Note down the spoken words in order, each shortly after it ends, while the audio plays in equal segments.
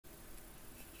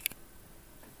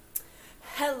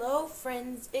Hello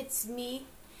friends, it's me,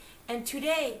 and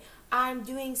today I'm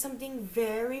doing something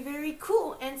very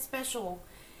cool and special.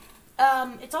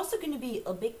 It's also going to be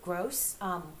a bit gross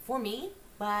for me,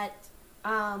 but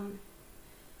the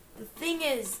thing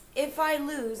is, if I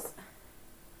lose,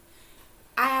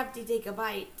 I have to take a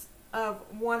bite of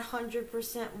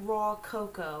 100% raw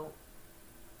cocoa.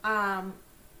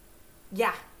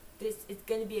 Yeah, it's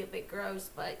going to be a bit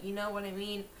gross, but you know what I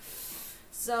mean.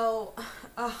 So,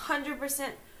 100%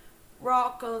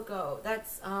 raw cocoa.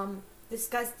 That's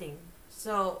disgusting.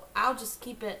 So I'll just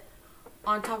keep it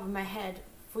on top of my head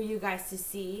for you guys to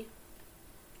see.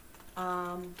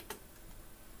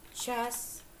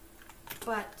 Chess,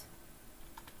 but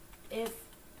if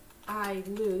I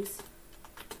lose,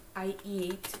 I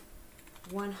eat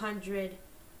 100%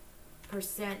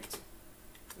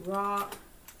 raw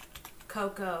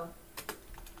cocoa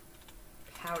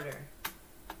powder.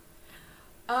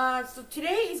 So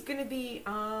today is going to be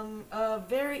a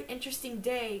very interesting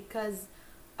day because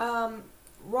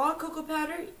raw cocoa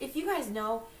powder, if you guys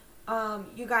know,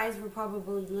 you guys were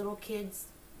probably little kids,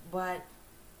 but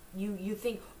you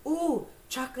think, ooh,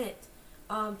 chocolate.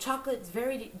 Chocolate's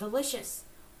very delicious,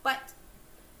 but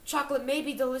chocolate may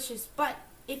be delicious, but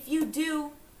if you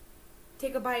do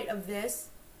take a bite of this,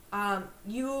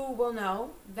 you will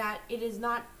know that it is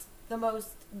not the most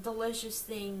delicious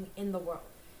thing in the world.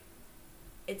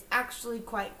 It's actually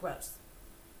quite gross.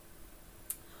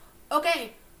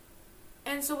 Okay,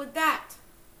 and so with that,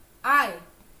 I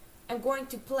am going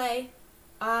to play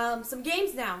some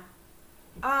games now.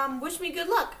 Wish me good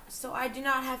luck, so I do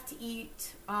not have to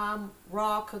eat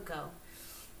raw cocoa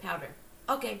powder.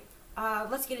 Okay,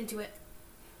 let's get into it.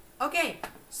 Okay,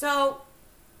 so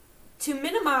to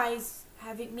minimize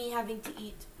me having to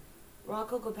eat raw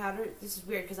cocoa powder, this is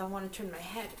weird because I want to turn my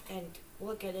head and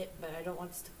look at it, but I don't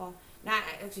want this to fall. Nah,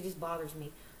 it actually just bothers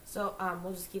me. So,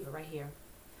 we'll just keep it right here.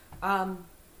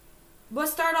 We'll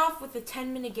start off with a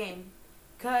 10-minute game,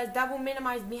 because that will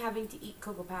minimize me having to eat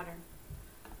cocoa powder.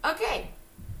 Okay,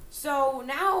 so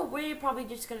now we're probably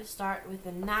just going to start with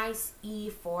a nice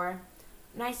E4.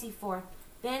 Nice E4.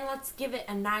 Then let's give it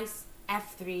a nice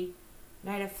F3.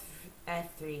 Knight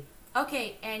F3.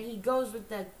 Okay, and he goes with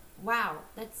the, wow,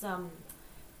 that's,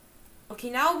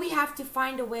 okay, now we have to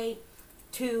find a way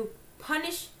to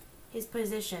punish his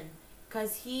position,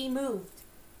 because he moved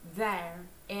there,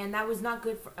 and that was not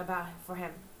good for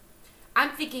him. I'm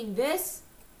thinking this,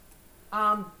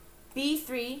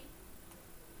 B3,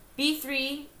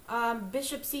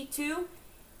 bishop C2,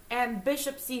 and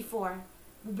bishop C4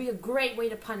 would be a great way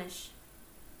to punish.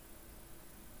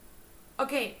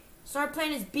 Okay, so our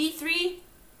plan is B3,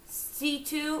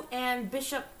 C2, and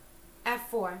bishop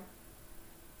F4.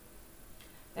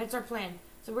 That's our plan.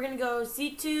 So we're going to go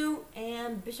C2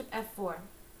 and bishop F4.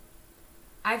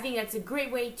 I think that's a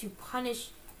great way to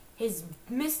punish his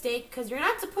mistake, because you're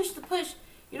not supposed to push.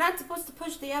 You're not supposed to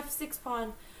push the F6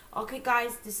 pawn. Okay,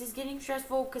 guys, this is getting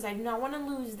stressful because I do not want to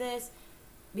lose this,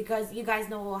 because you guys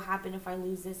know what will happen if I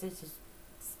lose this. It's just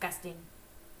disgusting.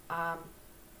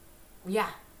 Yeah.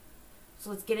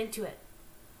 So let's get into it.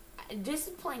 This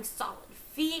is playing solid.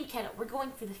 Fianchetto. We're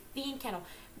going for the Fianchetto.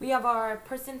 We have our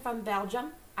person from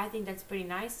Belgium. I think that's pretty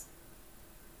nice.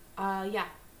 Yeah.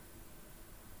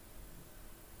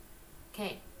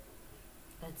 Okay.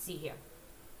 Let's see here.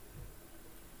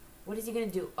 What is he going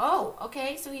to do? Oh,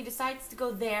 okay. So he decides to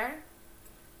go there.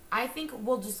 I think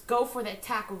we'll just go for the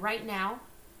attack right now.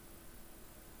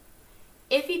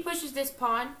 If he pushes this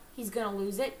pawn, he's going to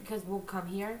lose it because we'll come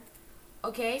here.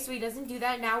 Okay, so he doesn't do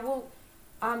that. Now we'll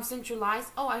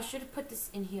centralize. Oh, I should have put this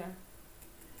in here.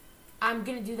 I'm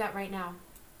going to do that right now.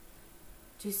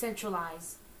 To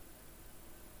centralize.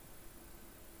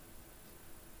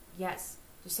 Yes,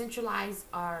 to centralize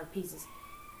our pieces.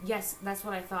 Yes, that's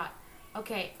what I thought.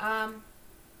 Okay,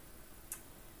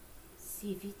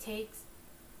 see if he takes,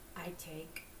 I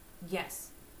take. Yes.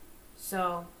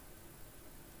 So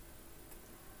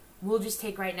we'll just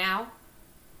take right now.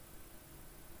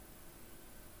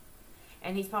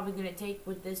 And he's probably going to take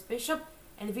with this bishop.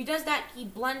 And if he does that, he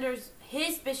blunders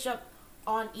his bishop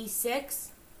on E6.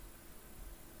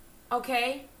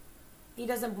 Okay, he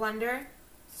doesn't blunder,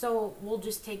 so we'll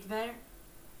just take there.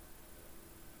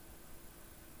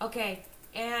 Okay,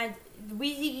 and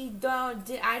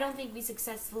I don't think we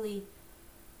successfully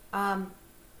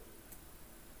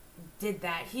did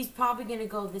that. He's probably gonna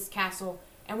go this castle,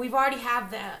 and we've already have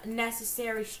the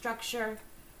necessary structure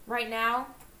right now.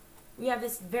 We have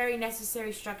this very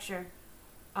necessary structure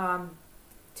to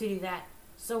do that.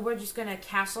 So we're just gonna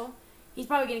castle. He's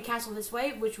probably going to castle this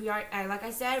way, which we are, like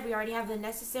I said, we already have the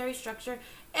necessary structure.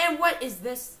 And what is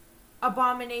this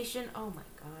abomination? Oh my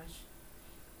gosh.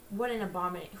 What an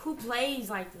abomination. Who plays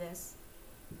like this?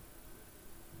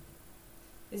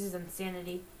 This is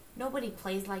insanity. Nobody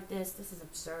plays like this. This is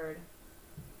absurd.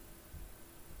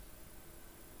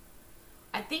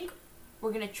 I think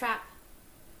we're gonna trap.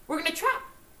 We're gonna trap.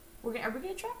 Are we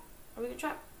gonna trap? Are we gonna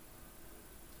trap?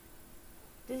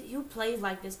 Who plays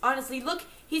like this? Honestly, look,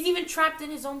 he's even trapped in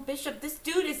his own bishop. This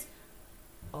dude is...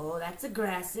 Oh, that's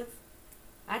aggressive.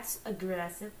 That's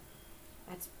aggressive.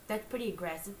 That's pretty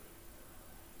aggressive.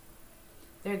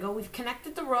 There you go. We've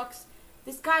connected the rooks.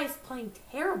 This guy is playing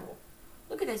terrible.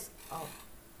 Look at this. Oh.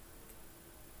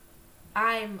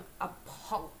 I'm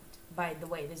appalled by the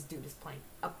way this dude is playing.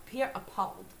 Pure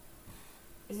appalled.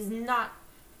 This is not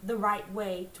the right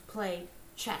way to play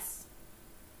chess.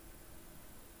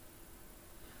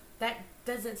 That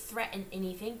doesn't threaten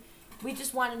anything. We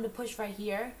just want him to push right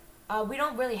here. We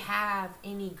don't really have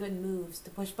any good moves to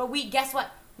push. But guess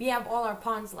what? We have all our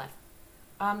pawns left.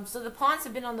 So the pawns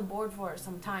have been on the board for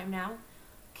some time now.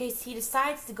 Okay, so he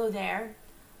decides to go there.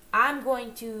 I'm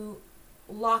going to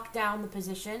lock down the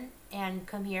position and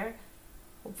come here.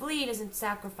 Hopefully he doesn't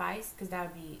sacrifice, because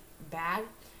that would be bad.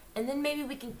 And then maybe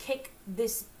we can kick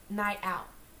this knight out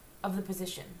of the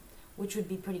position, which would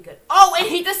be pretty good. Oh, and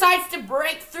he decides to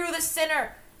break through the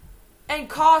center and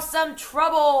cause some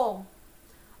trouble.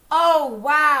 Oh,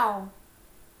 wow.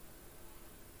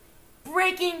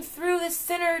 Breaking through the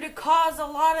center to cause a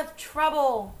lot of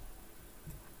trouble.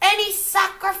 And he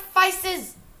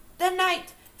sacrifices the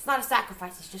knight. It's not a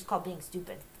sacrifice. It's just called being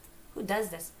stupid. Who does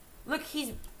this? Look,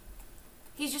 he's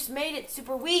just made it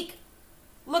super weak.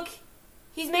 Look,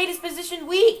 he's made his position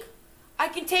weak. I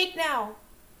can take now.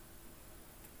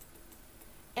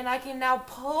 And I can now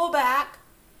pull back.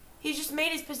 He's just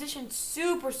made his position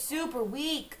super, super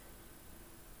weak.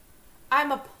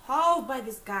 I'm appalled by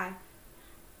this guy.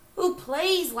 Who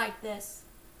plays like this?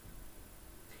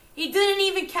 He didn't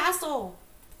even castle.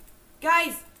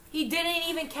 Guys, he didn't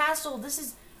even castle. This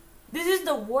is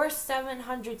the worst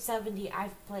 770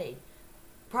 I've played.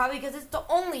 Probably because it's the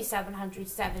only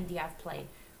 770 I've played.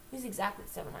 Who's exactly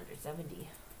 770?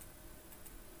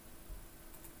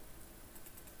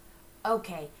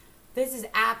 Okay, this is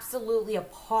absolutely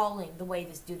appalling the way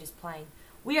this dude is playing.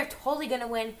 We are totally going to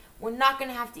win. We're not going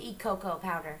to have to eat cocoa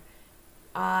powder.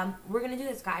 We're going to do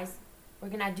this, guys. We're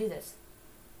going to do this.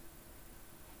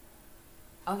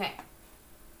 Okay.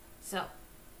 So,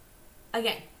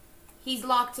 again, he's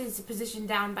locked his position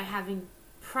down by having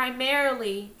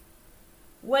primarily...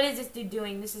 What is this dude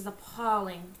doing? This is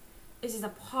appalling. This is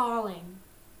appalling.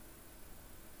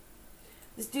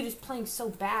 This dude is playing so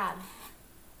bad.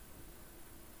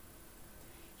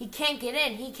 He can't get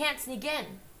in. He can't sneak in.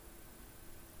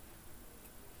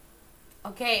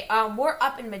 Okay, we're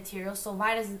up in material, so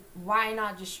why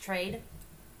not just trade?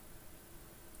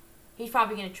 He's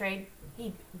probably gonna trade.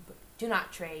 Do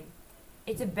not trade.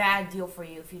 It's a bad deal for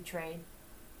you if you trade.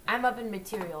 I'm up in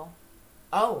material.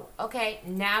 Oh, okay.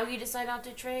 Now you decide not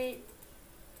to trade?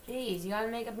 Jeez, you gotta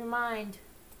make up your mind.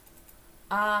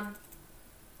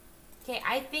 Okay,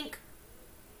 I think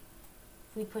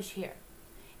if we push here.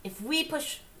 If we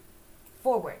push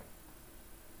forward.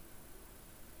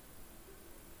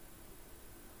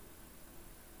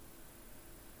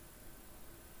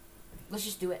 Let's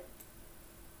just do it.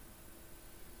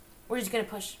 We're just gonna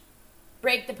push.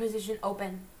 Break the position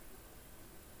open.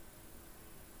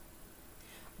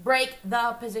 Break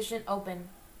the position open.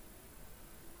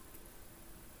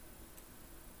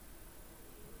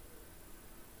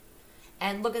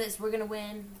 And look at this. We're gonna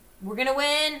win. We're gonna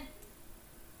win.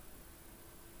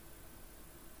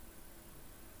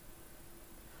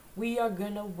 We are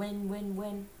gonna win, win,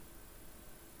 win.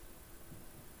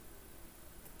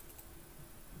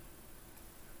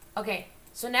 Okay,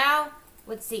 so now,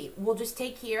 let's see. We'll just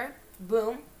take here.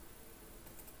 Boom.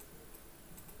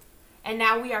 And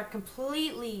now we are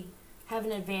completely have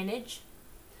an advantage.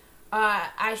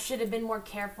 I should have been more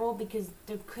careful because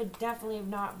there could definitely have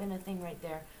not been a thing right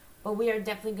there. But we are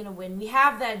definitely going to win. We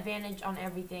have the advantage on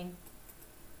everything.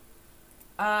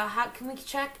 How can we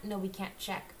check? No, we can't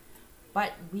check.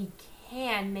 But we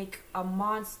can make a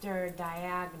monster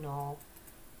diagonal.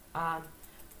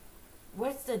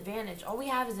 What's the advantage? All we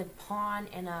have is a pawn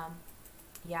and a...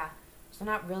 Yeah, so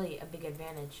not really a big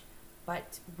advantage.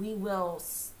 But we will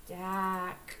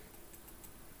stack...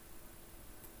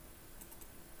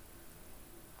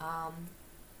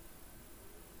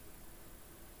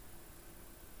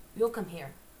 We'll come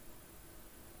here.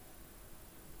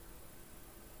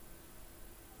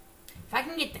 If I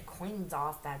can get the queens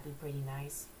off, that'd be pretty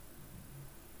nice.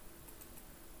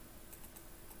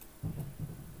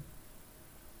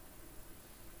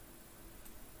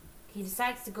 He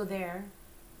decides to go there.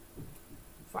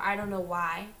 for I don't know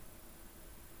why.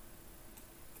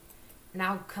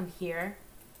 Now come here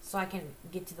so I can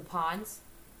get to the pawns.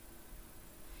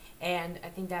 And I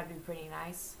think that would be pretty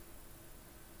nice.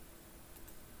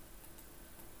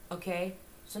 Okay,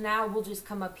 so now we'll just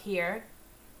come up here,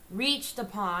 reach the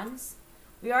pawns.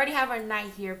 We already have our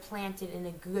knight here planted in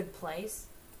a good place.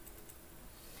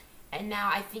 And now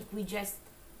I think we just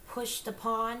push the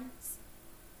pawns.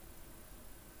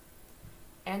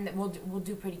 And we'll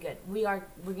do pretty good. We're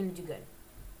gonna do good.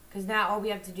 Because now all we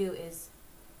have to do is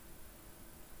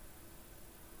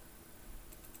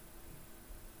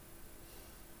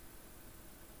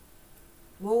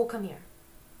we'll come here.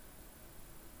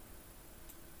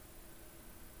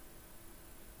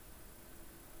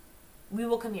 We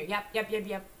will come here. Yep.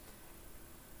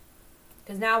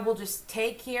 Because now we'll just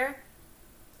take here.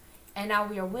 And now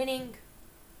we are winning.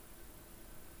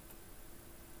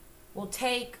 We'll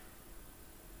take.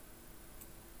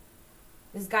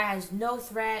 This guy has no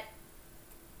threat.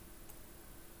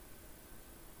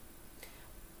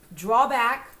 Draw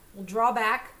back. We'll draw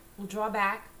back. We'll draw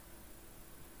back.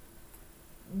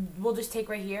 We'll just take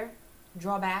right here.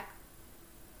 Draw back.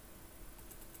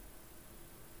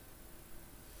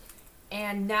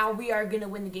 And now we are going to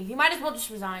win the game. He might as well just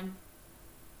resign.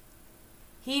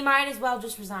 He might as well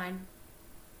just resign.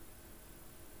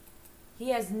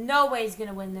 He has no way he's going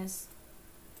to win this.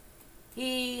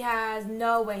 He has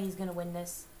no way he's going to win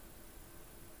this.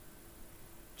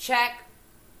 Check.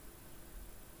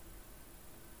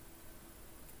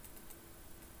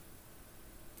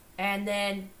 And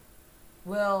then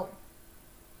we'll...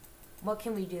 What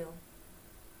can we do?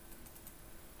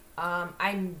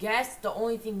 I guess the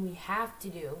only thing we have to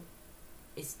do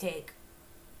is take...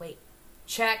 Wait.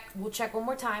 Check. We'll check one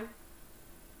more time.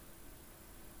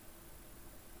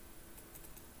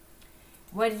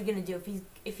 What is he gonna do?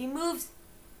 If he moves,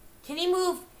 can he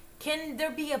move? Can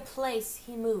there be a place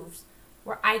he moves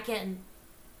where I can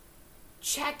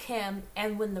check him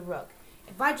and win the rook?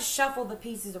 If I just shuffle the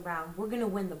pieces around, we're gonna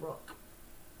win the rook.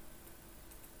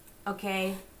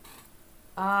 Okay.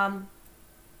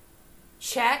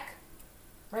 Check.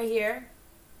 Right here.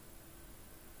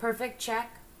 Perfect.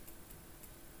 Check.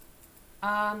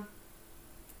 And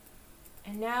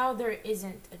now there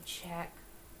isn't a check.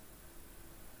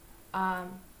 Can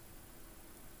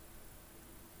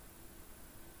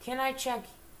I check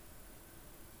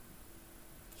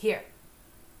here?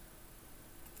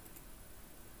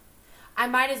 I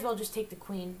might as well just take the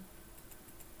queen.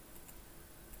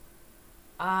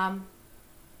 I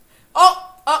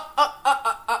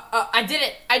did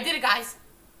it. I did it, guys.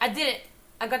 I did it.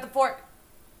 I got the fork.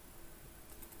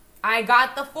 I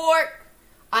got the fork.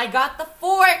 I got the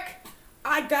fork.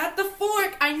 I got the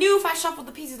fork. I knew if I shuffled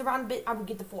the pieces around a bit, I would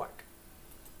get the fork.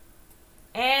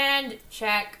 And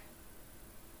check.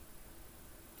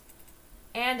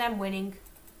 And I'm winning.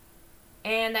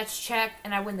 And that's checked.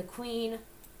 And I win the queen.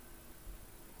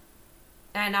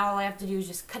 And now all I have to do is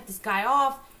just cut this guy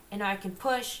off. And now I can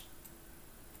push.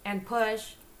 And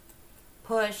push.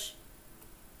 Push.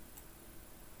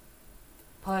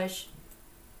 Push.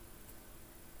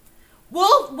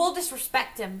 We'll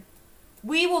disrespect him.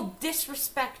 We will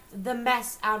disrespect the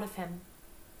mess out of him.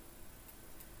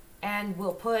 And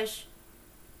we'll push.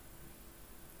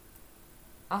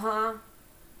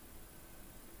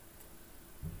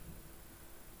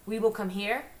 We will come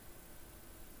here.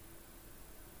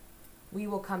 We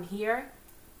will come here.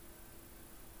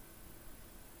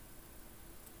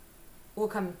 We'll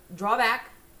come draw back.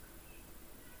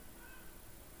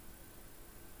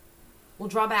 We'll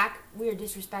draw back. We are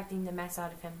disrespecting the mess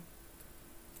out of him.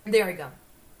 There we go.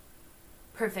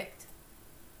 Perfect.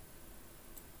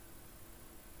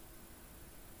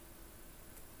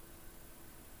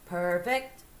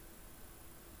 Perfect.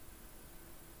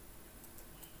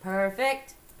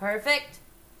 Perfect. Perfect.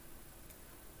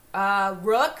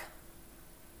 Rook.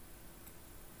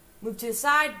 Move to the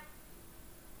side.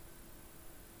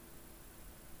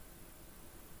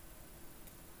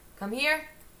 Come here.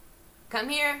 Come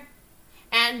here.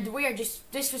 And we are just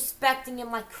disrespecting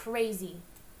him like crazy.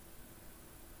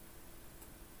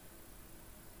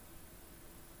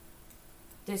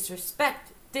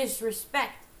 Disrespect.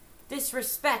 Disrespect.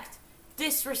 Disrespect.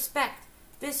 Disrespect.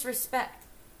 Disrespect.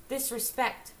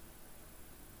 Disrespect.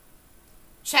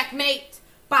 Checkmate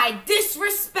by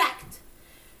disrespect.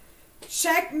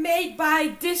 Checkmate by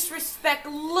disrespect.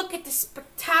 Look at this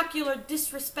spectacular,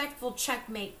 disrespectful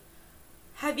checkmate.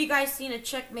 Have you guys seen a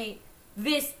checkmate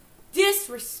this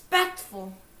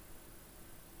disrespectful?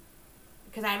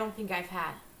 Because I don't think I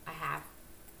have.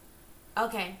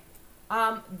 Okay.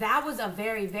 That was a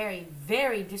very, very,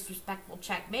 very disrespectful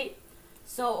checkmate.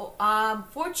 So,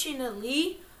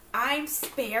 fortunately, I'm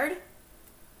spared.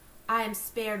 I am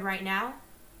spared right now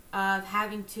of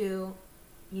having to,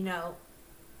 you know,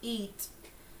 eat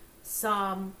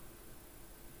some,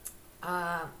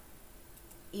 cocoa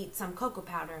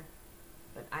powder.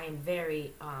 But I am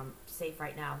very, safe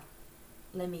right now.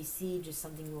 Let me see just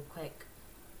something real quick.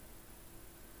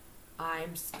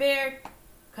 I'm spared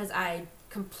because I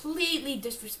completely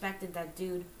disrespected that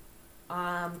dude,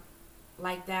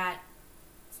 like that.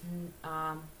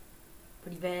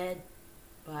 Pretty bad,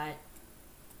 but,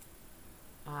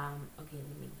 okay,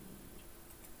 let me,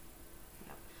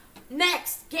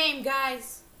 next game,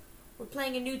 guys. We're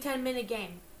playing a new 10-minute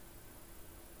game.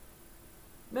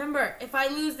 Remember, if I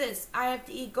lose this, I have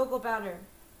to eat cocoa powder.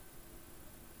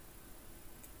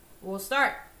 We'll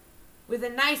start with a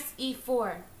nice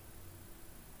E4.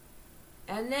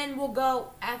 And then we'll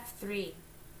go F3.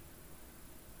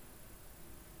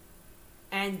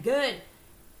 And good.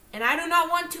 And I do not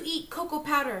want to eat cocoa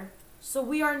powder. So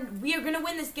we are going to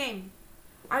win this game.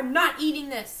 I'm not eating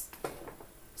this.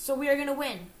 So we are going to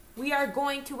win. We are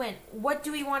going to win. What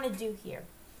do we want to do here?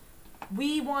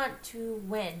 We want to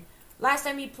win. Last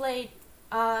time we played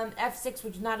F6,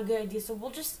 which is not a good idea. So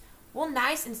we'll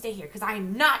nice and stay here. Because I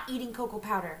am not eating cocoa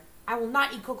powder. I will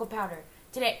not eat cocoa powder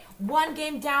today. One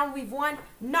game down, we've won.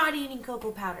 Not eating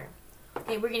cocoa powder.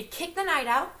 Okay, we're going to kick the knight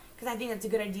out. Because I think that's a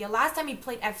good idea. Last time he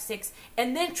played F6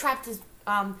 and then trapped his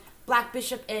black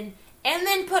bishop in. And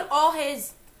then put all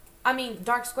his,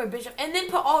 dark square bishop. And then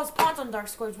put all his pawns on dark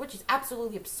squares, which is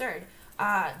absolutely absurd.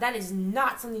 That is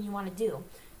not something you want to do.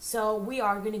 So we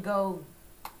are going to go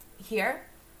here.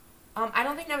 I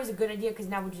don't think that was a good idea because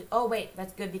now we're just... Oh, wait.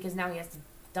 That's good because now he has to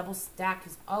double stack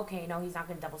his... Okay, no, he's not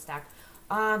going to double stack.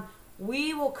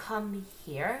 We will come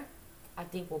here. I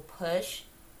think we'll push.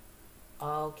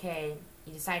 Okay.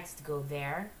 He decides to go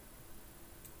there.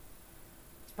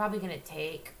 It's probably going to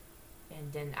take.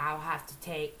 And then I'll have to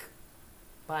take.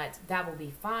 But that will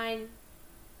be fine.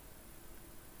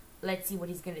 Let's see what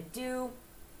he's going to do.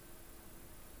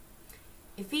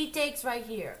 If he takes right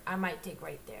here, I might take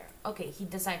right there. Okay, he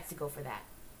decides to go for that.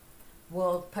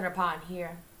 We'll put our pawn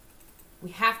here.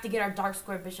 We have to get our dark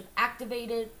square bishop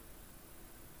activated.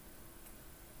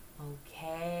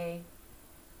 Okay.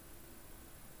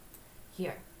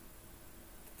 Here.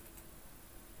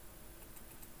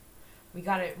 We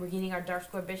got it. We're getting our dark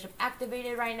square bishop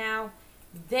activated right now.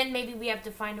 Then maybe we have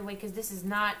to find a way because this is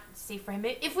not safe for him.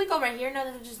 If we go right here, no,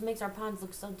 that just makes our pawns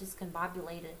look so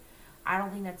discombobulated. I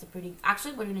don't think that's a pretty...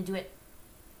 Actually, we're going to do it.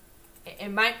 It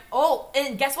might... Oh,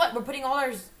 and guess what? We're putting all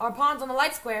our pawns on the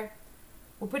light square.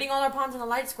 We're putting all our pawns on the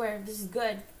light square. This is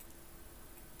good.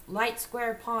 Light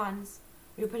square pawns.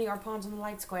 We're putting our pawns on the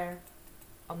light square.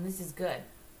 This is good.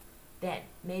 Then,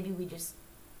 maybe we just...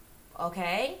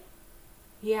 Okay.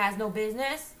 He has no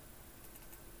business.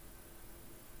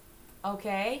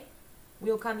 Okay.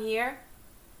 We'll come here.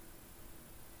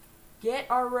 Get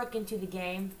our rook into the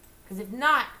game. Because if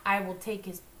not, I will take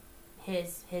his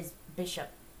bishop.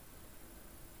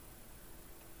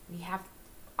 We have...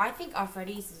 I think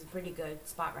Alfredis is a pretty good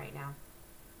spot right now.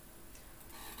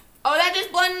 Oh, that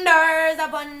just blunders.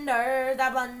 That blunders.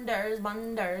 That blunders.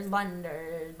 Blunders.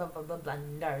 Blunders.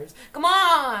 Blunders. Come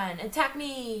on. Attack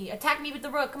me. Attack me with the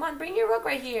rook. Come on. Bring your rook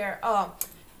right here. Oh,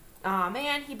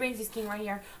 man. He brings his king right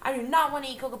here. I do not want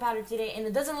to eat cocoa powder today. And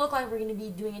it doesn't look like we're going to be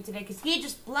doing it today. Because he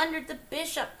just blundered the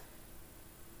bishop.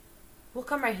 We'll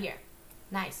come right here.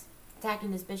 Nice.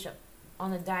 Attacking this bishop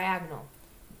on the diagonal.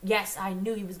 Yes, I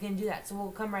knew he was going to do that. So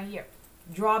we'll come right here.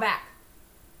 Draw back.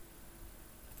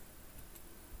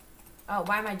 Oh,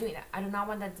 why am I doing that? I do not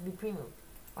want that to be pre-moved.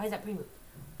 Why is that pre-moved?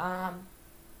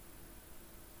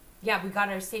 Yeah, we got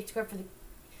our safe square for the...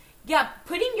 Yeah,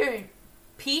 putting your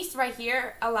piece right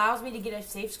here allows me to get a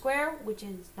safe square, which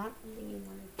is not something you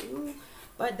want to do.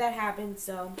 But that happened,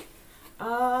 so...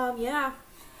 Yeah.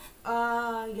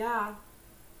 Yeah.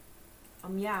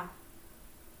 Yeah.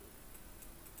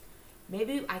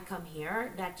 Maybe I come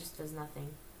here. That just does nothing.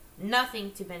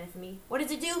 Nothing to benefit me. What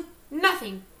does it do?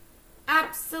 Nothing.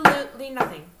 Absolutely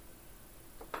nothing.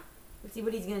 Let's see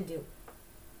what he's gonna do.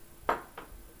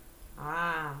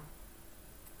 Ah.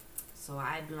 So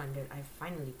I blundered. I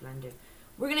finally blundered.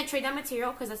 We're gonna trade that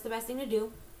material because that's the best thing to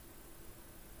do.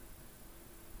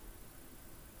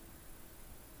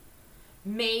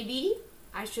 Maybe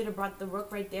I should have brought the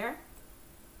rook right there.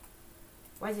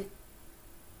 Why is it?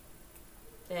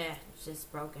 It's just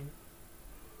broken.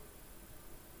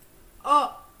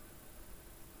 Oh!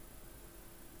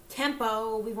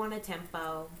 Tempo. We want a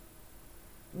tempo.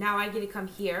 Now I get to come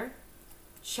here.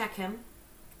 Check him.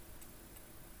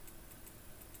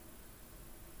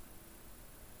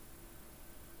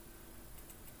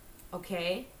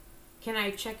 Okay. Can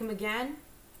I check him again?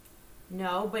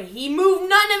 No, but he moved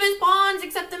none of his pawns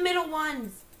except the middle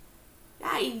ones.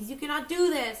 Guys, you cannot do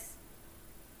this.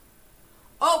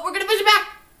 Oh, we're going to push it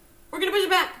back. We're going to push it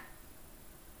back.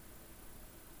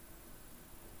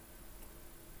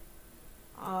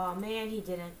 Oh, man, he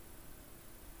didn't.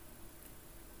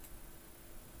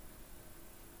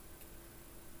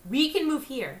 We can move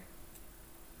here.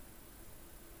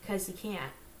 Because he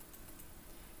can't.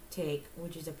 Take,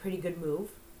 which is a pretty good move.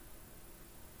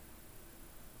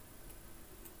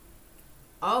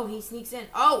 Oh, he sneaks in.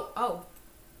 Oh.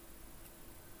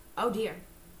 Oh, dear.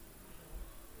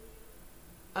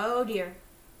 Oh, dear.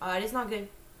 It is not good.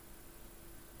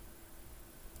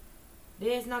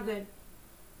 This is not good.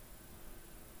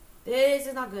 This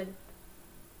is not good.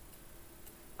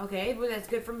 Okay, but that's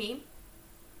good for me.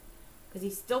 Because he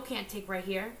still can't take right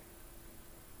here.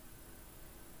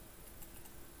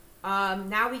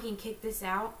 Now we can kick this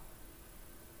out.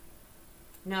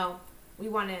 No, we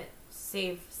want to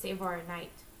save our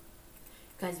knight.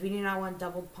 Because we do not want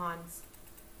doubled pawns.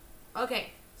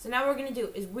 Okay, so now what we're going to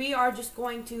do is we are just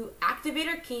going to activate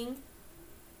our king.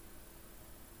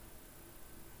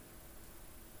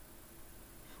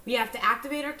 We have to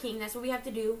activate our king. That's what we have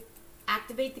to do.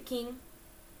 Activate the king.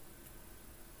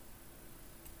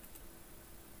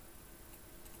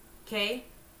 Okay.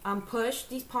 Push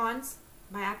these pawns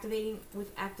by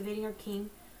activating our king.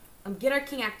 Get our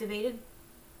king activated.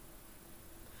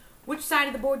 Which side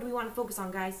of the board do we want to focus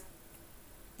on, guys?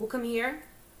 We'll come here,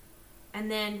 and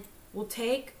then we'll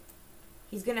take.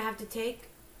 He's gonna have to take,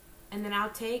 and then I'll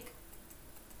take.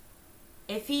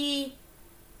 If he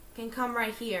can come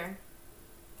right here,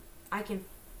 I can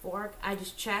fork. I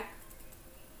just check,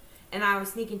 and I will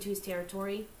sneak into his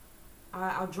territory.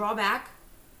 I'll draw back.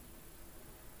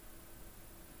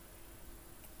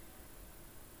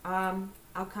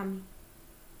 I'll come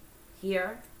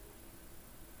here.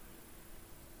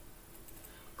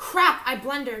 Crap! I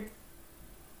blundered.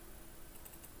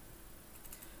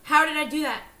 How did I do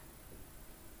that?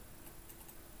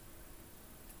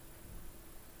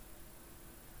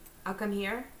 I'll come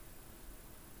here.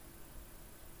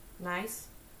 Nice.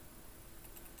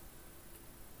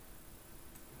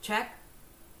 Check.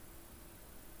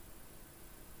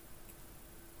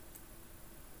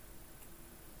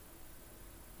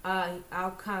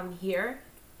 I'll come here,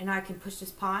 and I can push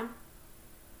this pawn.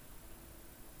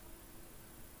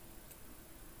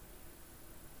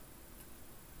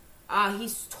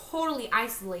 He's totally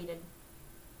isolated.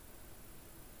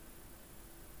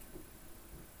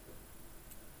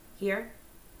 Here.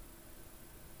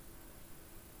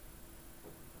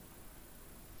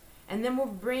 And then we'll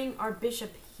bring our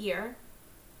bishop here.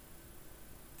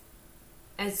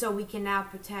 And so we can now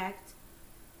protect.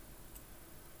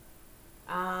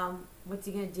 What's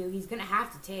he gonna do? He's gonna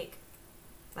have to take,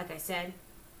 like I said.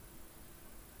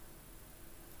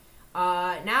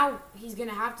 Now he's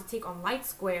gonna have to take on light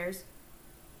squares,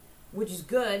 which is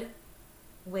good.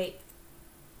 Wait.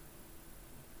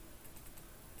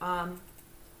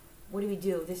 What do we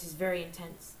do? This is very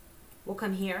intense. We'll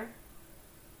come here,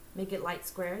 make it light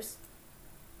squares.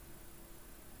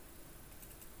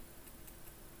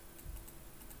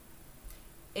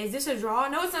 Is this a draw?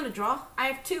 No, it's not a draw. I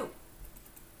have two.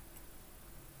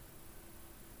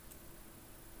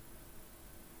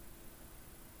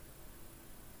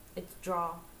 It's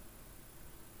draw.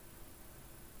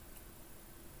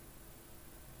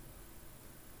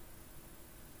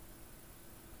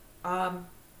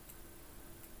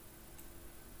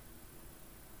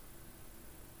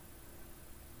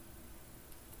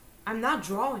 I'm not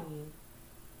drawing you.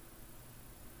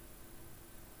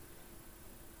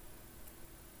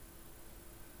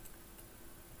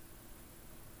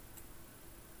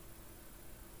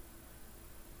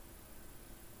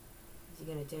 Is he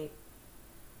gonna take?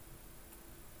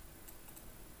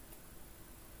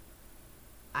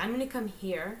 I'm gonna come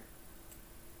here.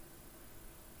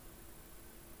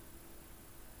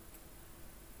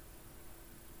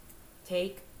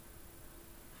 Take.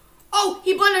 Oh,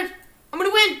 he blundered. I'm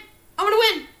gonna win. I'm gonna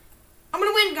win. I'm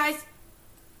gonna win, guys.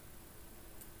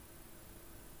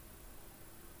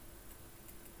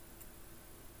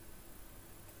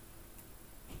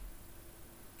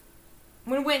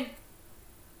 I'm gonna win.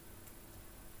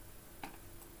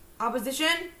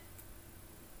 Opposition.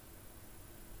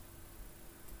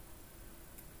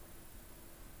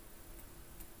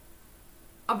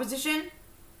 Opposition.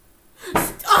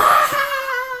 Ah!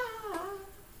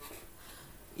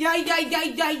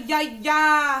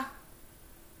 Yeah.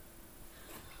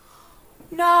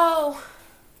 No.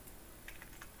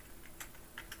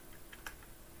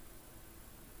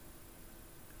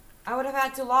 I would have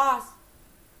had to lose.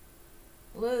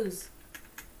 Lose.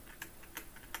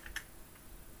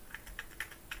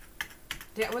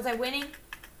 Was I winning?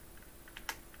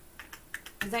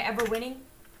 Was I ever winning?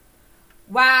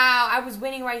 Wow, I was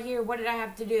winning right here. What did I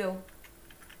have to do?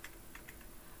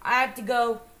 I have to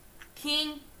go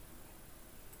king,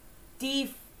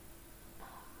 d.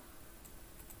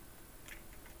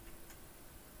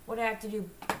 What did I have to do?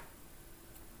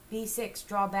 b6,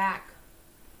 draw back.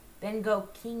 Then go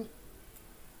king.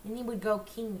 Then he would go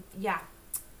king. Yeah.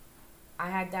 I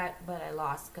had that, but I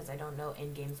lost because I don't know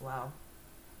endgames well.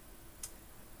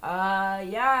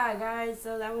 Yeah, guys.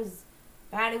 So that was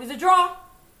bad. It was a draw.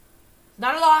 It's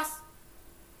not a loss.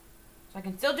 So I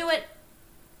can still do it.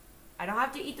 I don't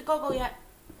have to eat the cocoa yet.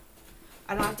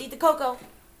 I don't have to eat the cocoa.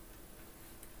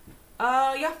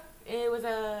 Yeah. It was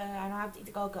I don't have to eat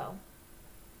the cocoa.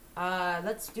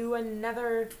 Let's do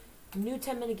another new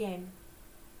 10-minute game.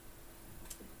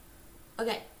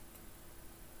 Okay.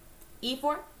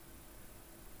 E4.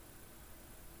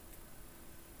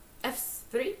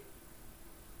 F3.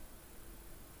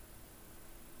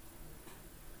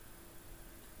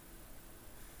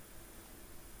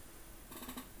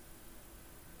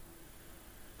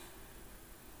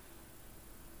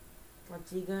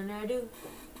 What's he gonna do?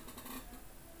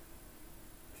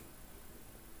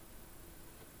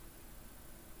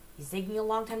 He's taking a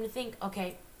long time to think.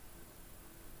 Okay.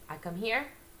 I come here.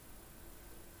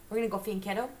 We're gonna go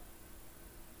fianchetto.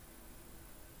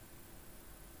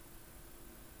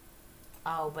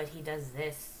 Oh, but he does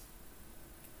this.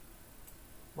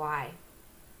 Why?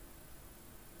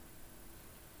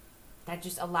 That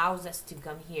just allows us to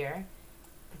come here.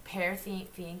 Prepare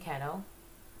fianchetto.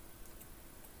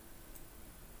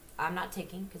 I'm not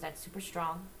taking because that's super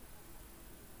strong.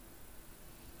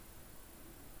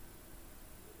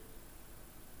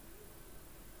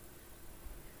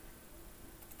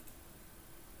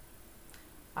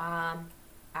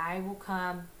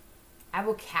 I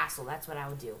will castle. That's what I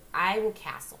will do. I will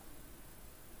castle.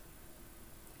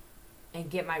 And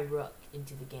get my rook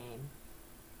into the game.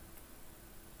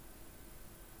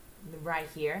 Right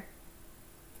here.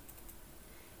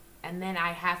 And then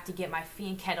I have to get my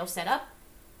fianchetto set up.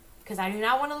 Because I do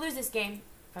not want to lose this game.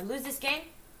 If I lose this game,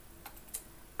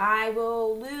 I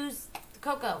will lose the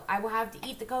cocoa. I will have to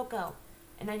eat the cocoa.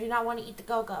 And I do not want to eat the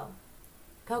cocoa.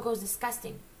 Cocoa is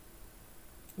disgusting.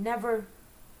 Never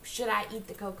should I eat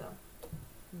the cocoa.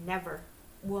 Never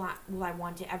will I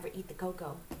want to ever eat the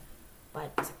cocoa.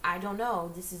 But I don't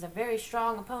know. This is a very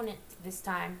strong opponent this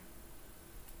time.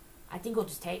 I think we'll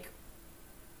just take.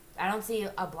 I don't see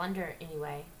a blunder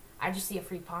anyway. I just see a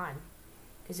free pawn.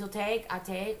 Because he'll take, I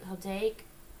take, he'll take.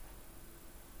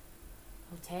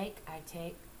 He'll take, I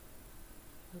take.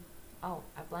 Oh,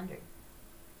 I blundered.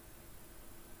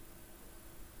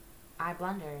 I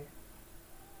blundered.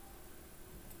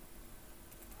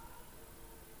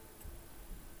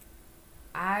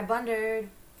 I blundered.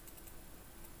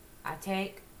 I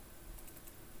take.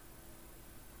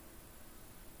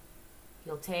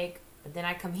 He'll take. But then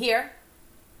I come here.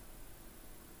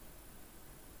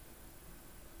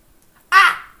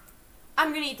 Ah!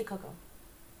 I'm gonna eat the cocoa.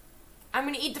 I'm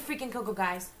gonna eat the freaking cocoa,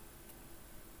 guys.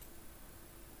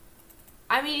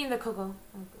 I'm eating the cocoa.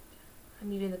 Oh,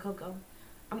 I'm eating the cocoa.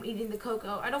 I'm eating the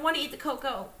cocoa. I don't want to eat the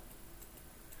cocoa.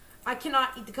 I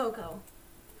cannot eat the cocoa.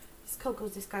 This cocoa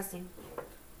is disgusting.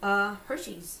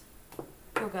 Hershey's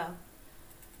cocoa.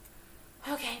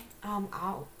 Okay.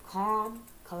 I'll calm,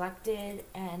 collected,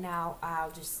 and now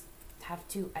I'll just have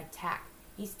to attack.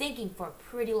 He's thinking for a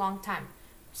pretty long time.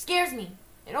 Scares me.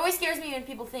 It always scares me when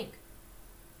people think.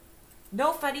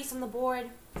 No fuddies on the board.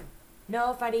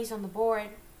 No fuddies on the board.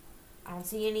 I don't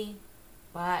see any.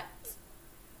 But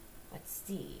let's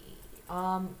see.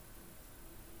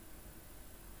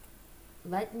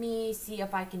 Let me see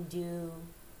if I can do.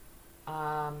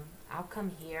 I'll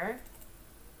come here.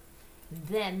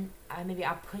 Then maybe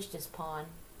I'll push this pawn.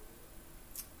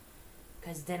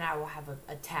 Because then I will have an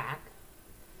attack.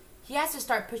 He has to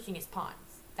start pushing his pawns.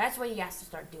 That's what he has to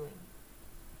start doing.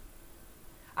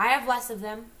 I have less of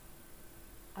them.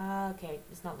 Okay,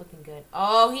 it's not looking good.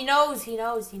 Oh, he knows, he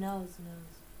knows, he knows, he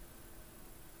knows.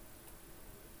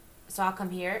 So I'll come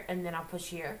here, and then I'll push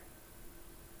here.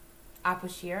 I'll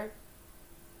push here.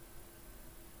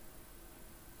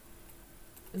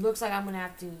 It looks like I'm going to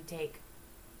have to take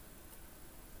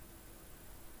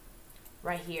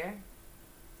right here.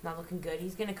 Not looking good.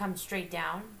 He's going to come straight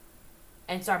down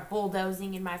and start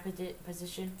bulldozing in my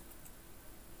position.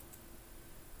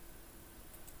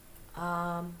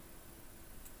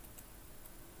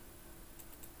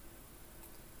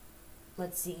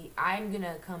 Let's see. I'm going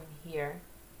to come here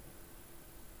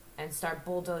and start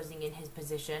bulldozing in his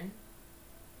position.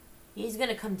 He's going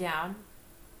to come down.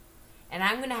 And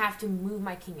I'm going to have to move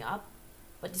my king up.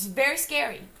 But this is very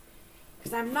scary.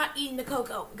 Because I'm not eating the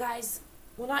cocoa, guys.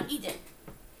 Will not eat it.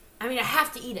 I mean, I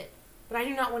have to eat it. But I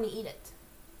do not want to eat it.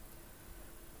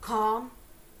 Calm.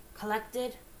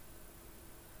 Collected.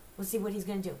 We'll see what he's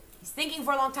going to do. He's thinking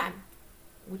for a long time.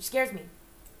 Which scares me.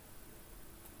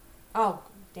 Oh,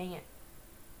 dang it.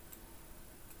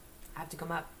 I have to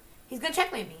come up. He's going to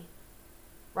checkmate me.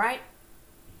 Right?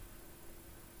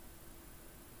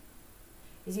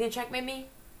 Is he going to checkmate me?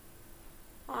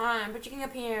 Come on, put your king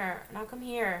up here. And I'll come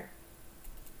here.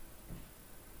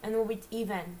 And then we'll be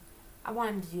even. I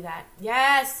want him to do that.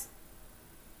 Yes!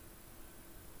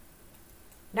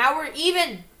 Now we're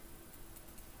even.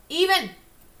 Even.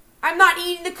 I'm not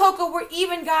eating the cocoa. We're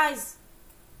even, guys.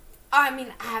 I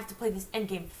mean, I have to play this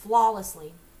endgame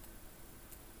flawlessly.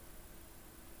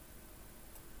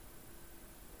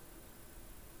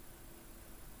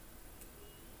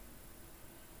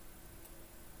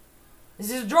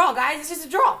 This is a draw, guys. This is a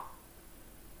draw.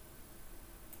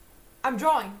 I'm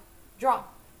drawing. Draw.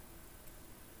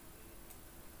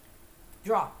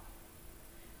 Draw.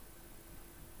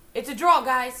 It's a draw,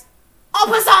 guys.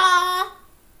 En passant!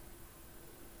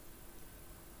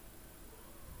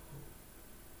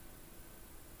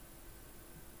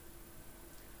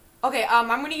 Okay, I'm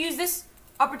going to use this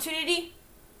opportunity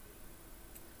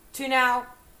to now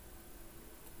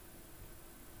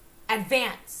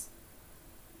advance.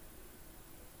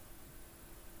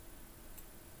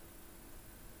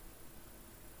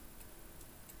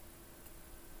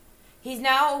 He's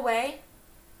now away.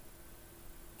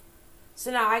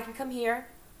 So now I can come here.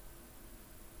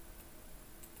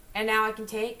 And now I can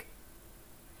take.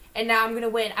 And now I'm going to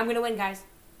win. I'm going to win, guys.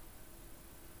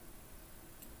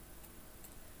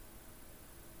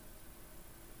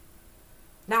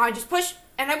 Now I just push,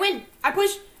 and I win. I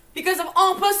push because of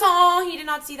en passant. He did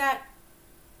not see that.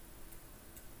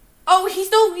 Oh,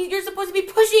 you're supposed to be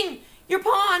pushing your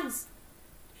pawns.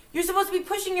 You're supposed to be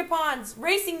pushing your pawns.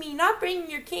 Racing me, not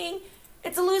bringing your king.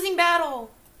 It's a losing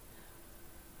battle.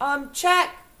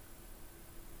 Check.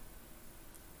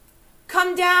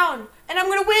 Come down. And I'm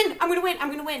going to win. I'm going to win. I'm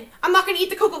going to win. I'm not going to eat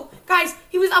the cocoa. Guys,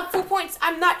 he was up 4 points.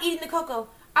 I'm not eating the cocoa.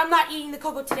 I'm not eating the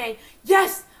cocoa today.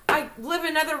 Yes. I live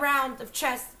another round of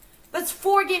chess. That's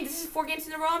 4 games. This is 4 games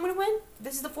in a row I'm going to win?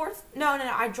 This is the 4th? No.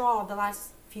 I draw the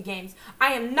last few games.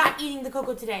 I am not eating the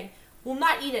cocoa today. Will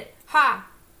not eat it. Ha.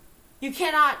 You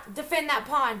cannot defend that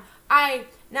pawn. I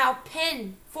now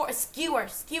pin for a skewer.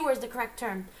 Skewer is the correct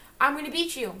term. I'm going to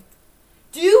beat you.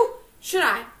 Should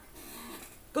I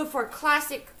go for a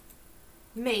classic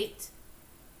mate?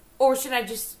 Or should I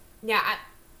just,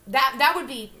 that would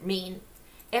be mean.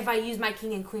 If I use my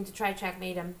king and queen to try to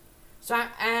checkmate him. So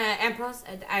and plus,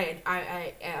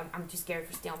 I'm too scared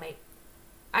for stalemate.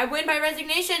 I win by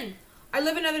resignation. I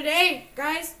live another day,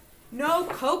 guys. No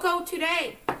cocoa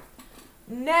today.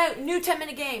 No new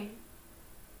 10-minute game.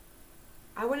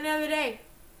 I win another day.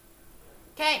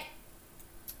 Okay.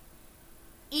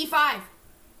 E5.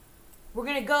 We're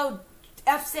gonna go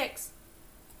F6.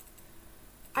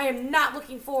 I am not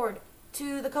looking forward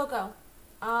to the cocoa.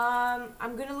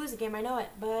 I'm gonna lose the game, I know it,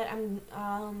 but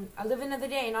I live another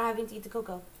day not having to eat the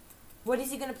cocoa. What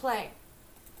is he gonna play?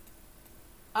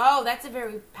 Oh, that's a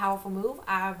very powerful move.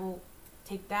 I will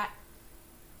take that.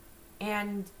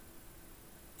 And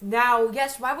now,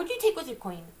 yes, why would you take with your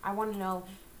queen? I want to know.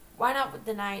 Why not with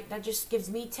the knight? That just gives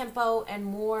me tempo and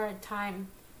more time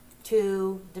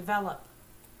to develop.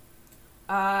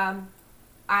 I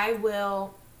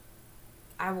will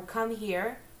come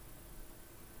here.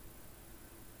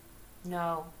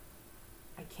 No,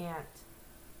 I can't.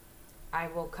 I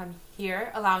will come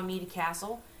here, allowing me to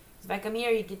castle. If I come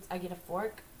here, I get a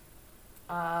fork.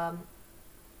 That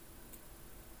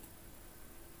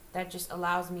just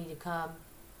allows me to come.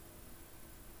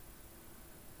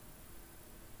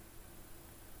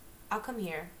 I'll come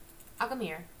here. I'll come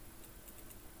here.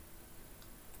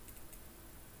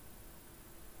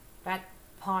 That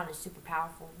pawn is super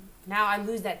powerful. Now I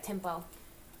lose that tempo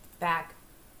back.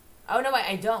 Oh, no, wait,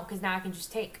 I don't, because now I can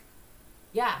just take.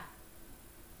 Yeah.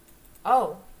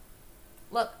 Oh.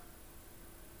 Look.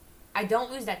 I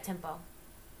don't lose that tempo.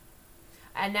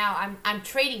 And now I'm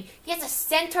trading. He has a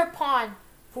center pawn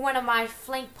for one of my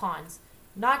flank pawns.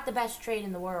 Not the best trade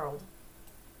in the world.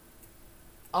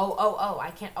 Oh,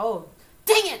 I can't. Oh,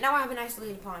 dang it. Now I have an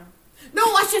isolated pawn. No,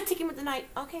 I should have taken him with the knight.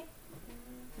 Okay.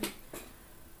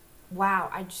 Wow,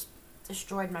 I just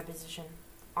destroyed my position.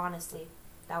 Honestly,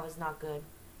 that was not good.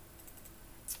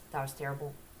 That was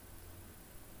terrible.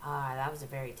 That was a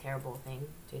very terrible thing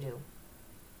to do.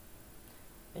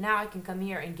 But now I can come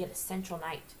here and get a central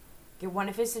knight. get one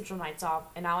of his central knights off,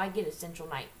 and now I get a central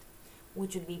knight,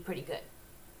 which would be pretty good.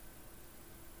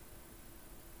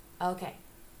 Okay.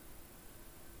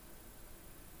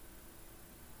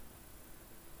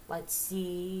 Let's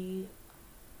see.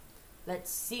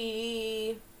 Let's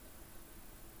see.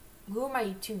 Who are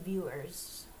my two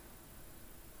viewers?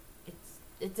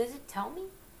 Does it tell me?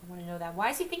 I want to know that.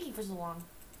 Why is he thinking for so long?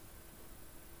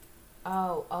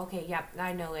 Oh, okay, yep,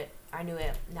 I know it. I knew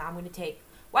it. Now I'm gonna take.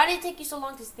 Why did it take you so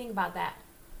long to think about that?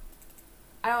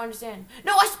 I don't understand.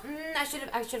 No, I should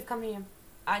have come here.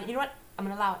 You know what? I'm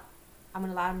gonna allow it. I'm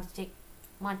gonna allow him to take.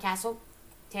 Come on, castle.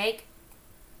 Take.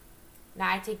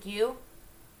 Now I take you.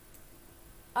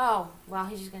 Oh, well,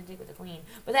 he's just gonna take with the queen.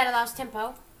 But that allows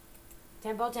tempo.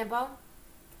 Tempo.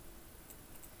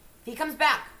 If he comes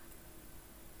back.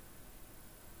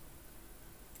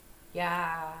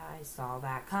 Yeah, I saw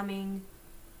that coming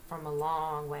from a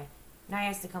long way. Now he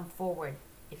has to come forward.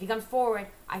 If he comes forward,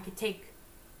 I could take...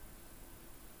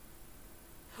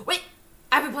 Wait!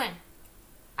 I have a plan.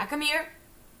 I come here.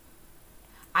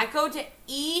 I go to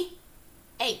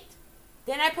E8.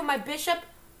 Then I put my bishop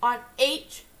on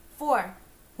H4.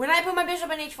 When I put my bishop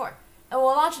on H4, it will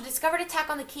launch a discovered attack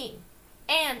on the king.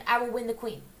 And I will win the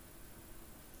queen.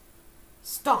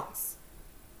 Stonks.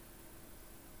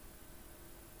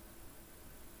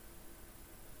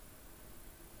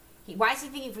 Why is he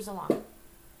thinking for so long?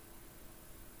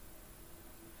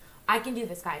 I can do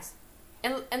this, guys.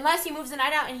 Unless he moves the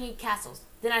knight out and he castles.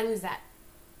 Then I lose that.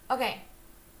 Okay.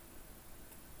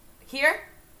 Here.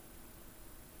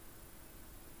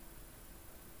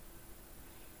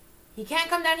 He can't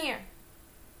come down here.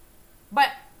 But,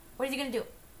 what is he going to do?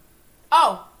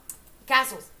 Oh!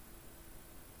 Castles.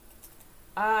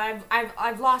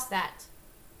 I've lost that.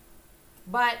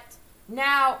 But,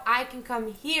 now I can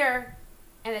come here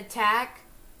and attack,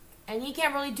 and he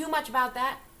can't really do much about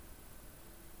that.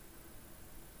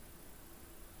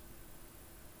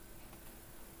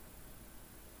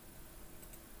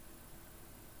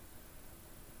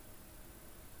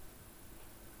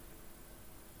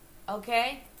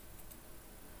 Okay.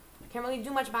 Can't really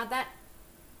do much about that.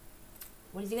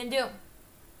 What is he gonna do?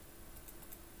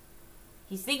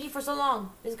 He's thinking for so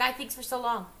long. This guy thinks for so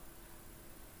long.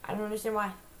 I don't understand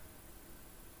why.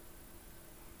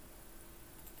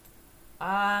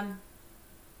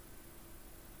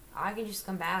 I can just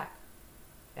come back.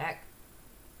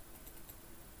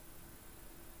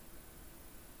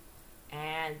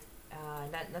 And,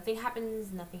 nothing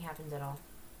happens at all.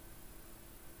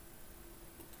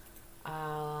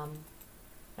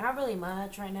 Not really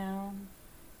much right now.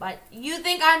 But you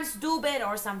think I'm stupid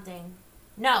or something.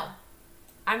 No,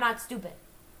 I'm not stupid.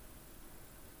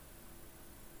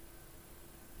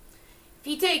 If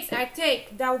he takes, I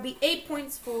take. That would be 8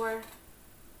 points for...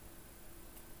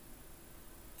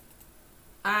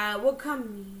 we'll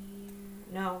come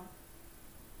here. No.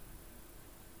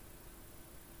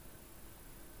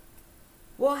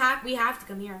 We have to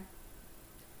come here.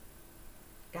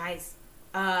 Guys,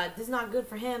 this is not good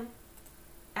for him.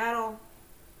 At all.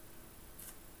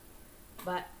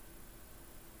 But...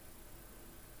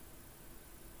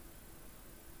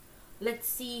 let's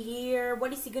see here.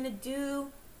 What is he gonna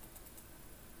do?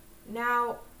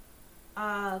 Now,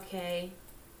 okay.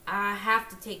 I have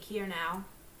to take here now.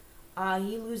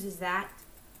 He loses that.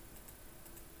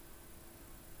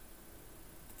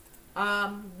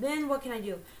 Then what can I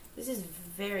do? This is a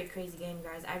very crazy game,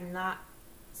 guys. I've not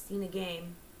seen a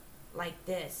game like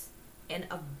this in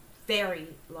a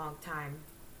very long time.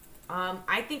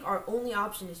 I think our only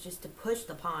option is just to push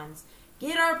the pawns.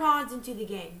 Get our pawns into the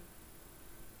game.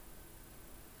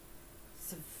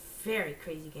 It's a very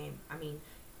crazy game. I mean,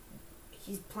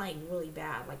 he's playing really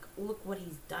bad. Like, look what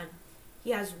he's done.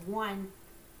 He has won.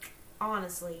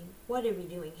 Honestly, what are we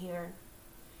doing here?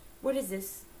 What is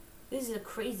this? This is a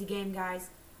crazy game, guys.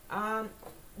 Don't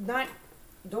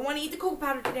want to eat the cocoa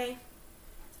powder today.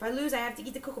 If I lose, I have to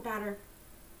eat the cocoa powder.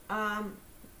 I'm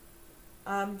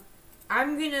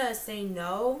gonna say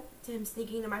no to him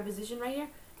sneaking into my position right here,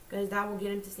 because that will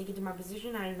get him to sneak into my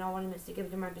position. I do not want him to sneak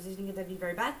into my position, because that'd be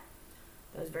very bad.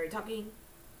 That was very talking.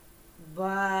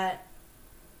 But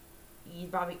he's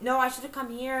probably... no, I should have come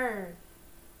here.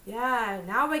 Yeah,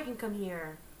 now I can come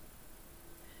here.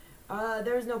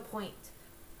 There's no point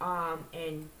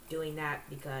in doing that,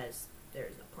 because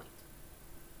there's no point.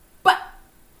 But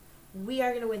we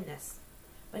are gonna win this.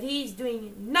 But he's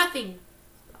doing nothing.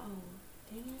 Oh,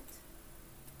 dang it.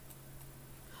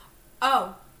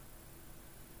 Oh.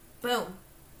 Boom.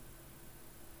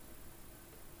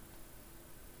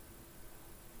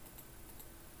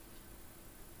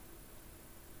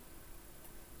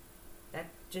 That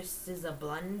just is a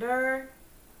blunder.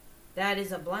 That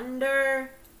is a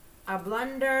blunder. A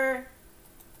blunder.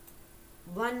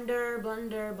 Blunder,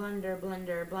 blunder, blunder,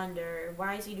 blunder, blunder.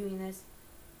 Why is he doing this?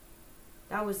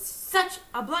 That was such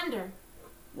a blunder.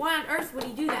 Why on earth would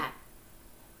he do that?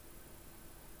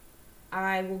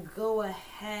 I will go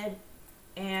ahead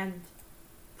and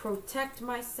protect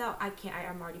myself. I can't.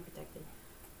 I'm already protected.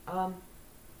 I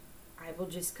will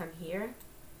just come here.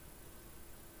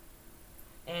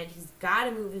 And he's got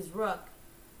to move his rook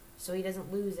so he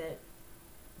doesn't lose it.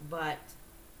 But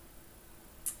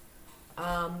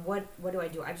what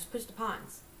do? I just push the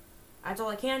pawns. That's all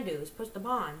I can do is push the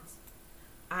pawns.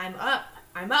 I'm up.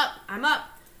 I'm up. I'm up.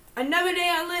 Another day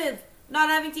I live, not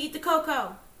having to eat the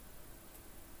cocoa.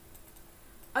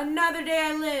 Another day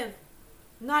I live,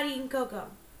 not eating cocoa.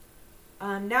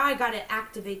 Now I gotta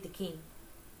activate the king.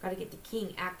 Gotta get the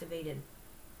king activated.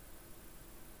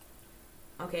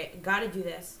 Okay, gotta do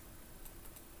this.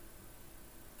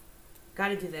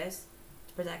 Gotta do this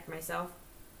to protect myself.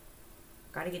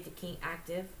 Gotta get the king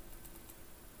active.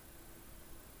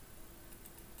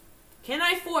 Can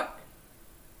I fork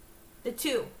the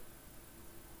two?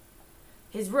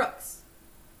 His rooks.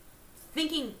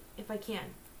 Thinking if I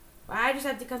can. But I just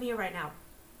have to come here right now.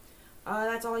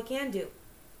 That's all I can do.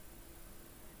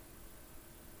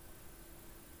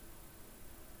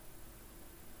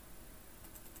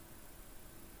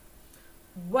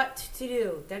 What to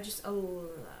do? That just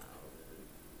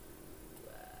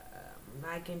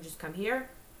I can just come here,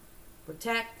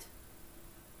 protect.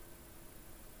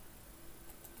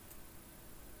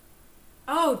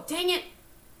 Oh, dang it!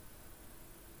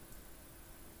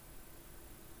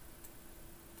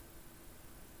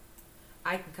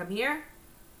 I can come here.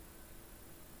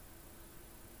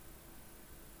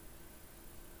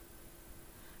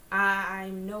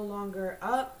 I'm no longer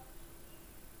up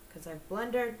because I've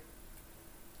blundered.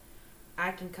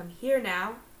 I can come here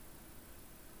now.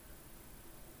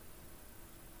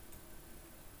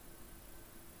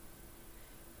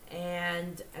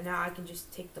 And now I can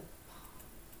just take the...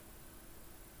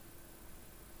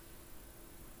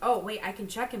 Oh, wait, I can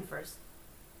check him first.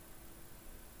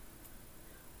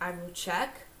 I will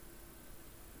check.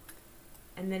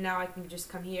 And then now I can just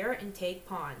come here and take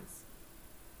pawns.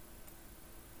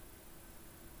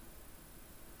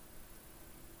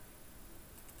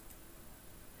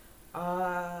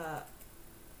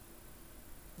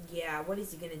 Yeah, what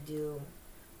is he gonna do?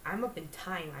 I'm up in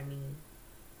time, I mean.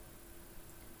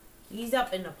 He's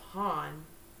up in a pawn.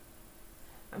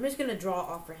 I'm just gonna draw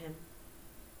off for him.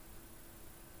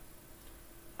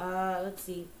 Let's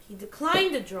see. He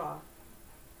declined to draw.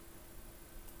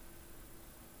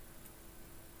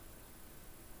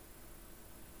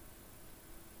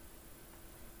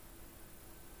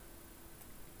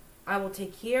 I will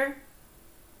take here.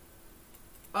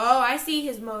 Oh, I see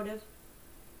his motive.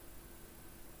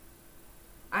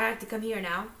 I have to come here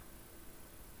now.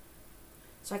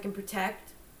 So I can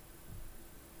protect.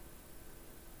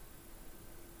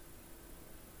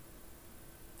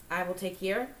 I will take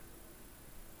here.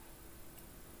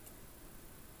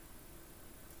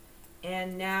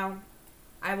 And now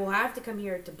I will have to come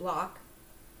here to block.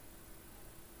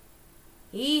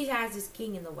 He has his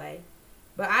king in the way.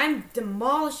 But I'm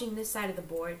demolishing this side of the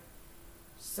board.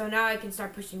 So now I can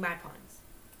start pushing my pawns.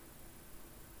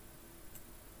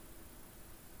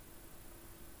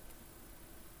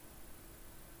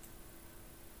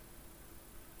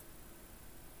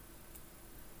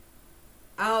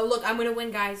 Oh, look, I'm going to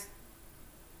win, guys.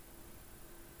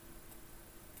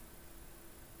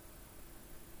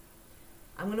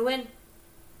 I'm going to win.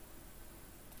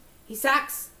 He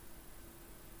sacks.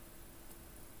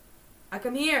 I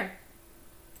come here.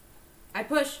 I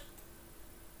push.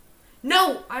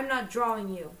 No, I'm not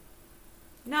drawing you.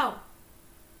 No.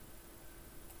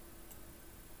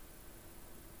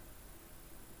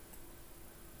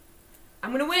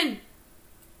 I'm going to win.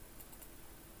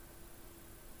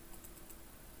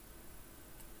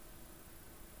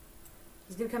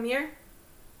 He's going to come here.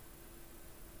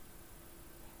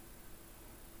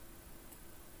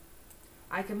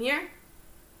 I come here.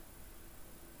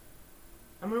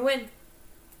 I'm going to win.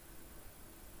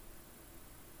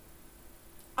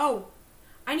 Oh,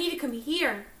 I need to come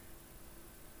here.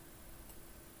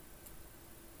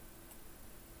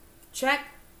 Check.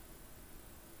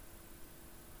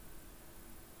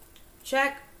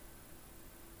 Check.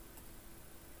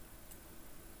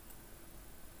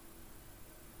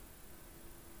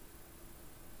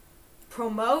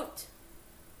 Promote.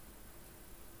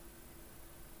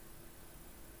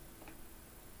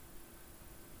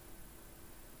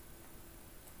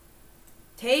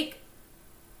 Take.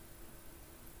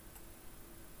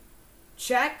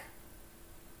 Check.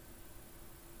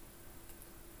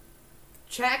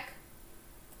 Check.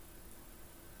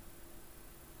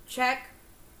 Check.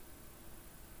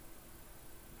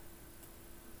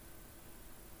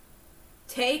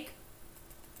 Take.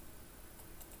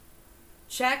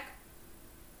 Check.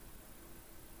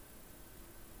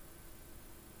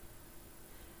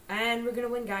 And we're gonna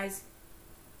win, guys.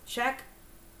 Check.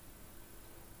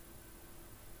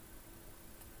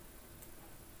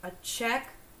 A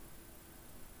check.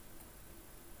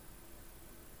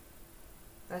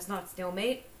 That's not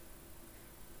stalemate.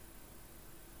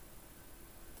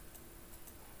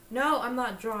 No, I'm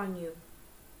not drawing you.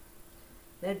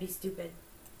 That'd be stupid.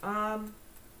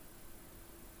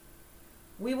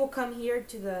 We will come here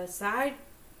to the side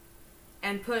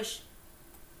and push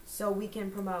so we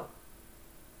can promote.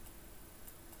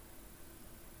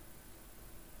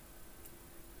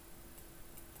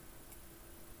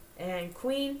 And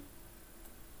queen.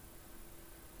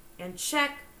 And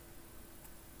check.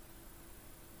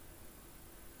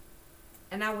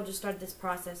 And now we'll just start this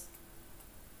process.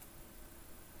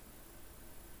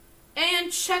 And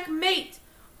checkmate!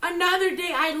 Another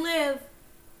day I live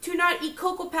to not eat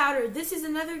cocoa powder. This is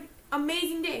another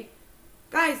amazing day.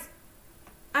 Guys,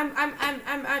 I'm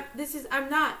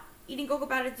not eating cocoa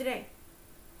powder today.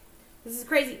 This is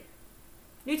crazy.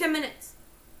 New 10 minutes.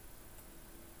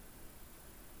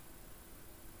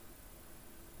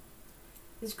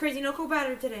 This is crazy. No cocoa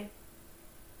powder today.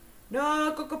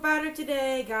 No cocoa powder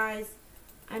today, guys.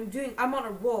 I'm on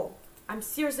a roll. I'm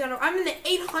seriously on a roll. I'm in the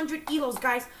 800 elos,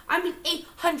 guys. I'm in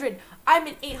 800. I'm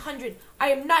in 800. I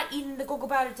am not eating the cocoa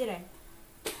powder today.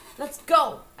 Let's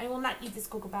go. I will not eat this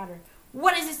cocoa powder.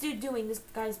 What is this dude doing? This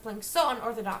guy is playing so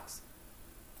unorthodox.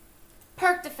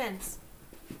 Perk defense.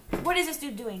 What is this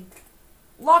dude doing?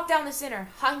 Lock down the center.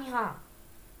 Ha.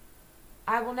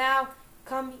 I will now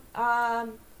come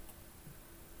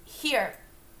here.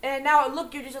 And now,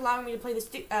 look, you're just allowing me to play this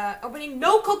opening.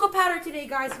 No cocoa powder today,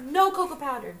 guys. No cocoa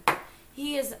powder.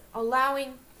 He is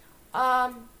allowing,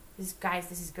 guys,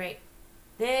 this is great.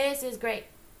 This is great.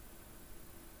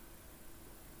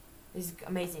 This is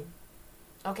amazing.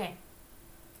 Okay.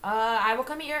 I will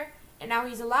come here. And now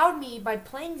he's allowed me, by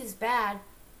playing this bad,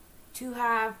 to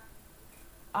have,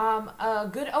 a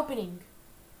good opening.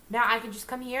 Now I can just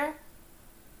come here.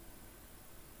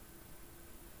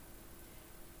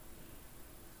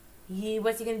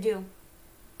 What's he gonna do?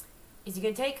 Is he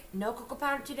gonna take no cocoa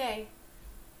powder today?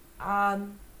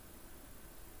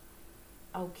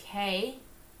 Okay.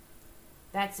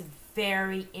 That's a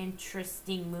very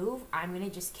interesting move. I'm gonna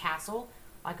just castle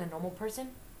like a normal person.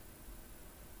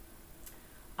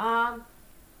 Yeah.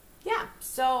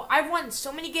 So I've won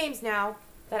so many games now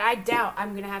that I doubt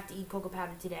I'm gonna have to eat cocoa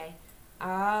powder today.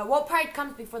 Well, pride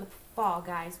comes before the fall,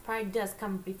 guys. Pride does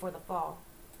come before the fall.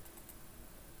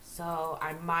 So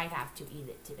I might have to eat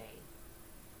it today.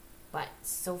 But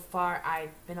so far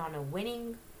I've been on a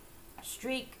winning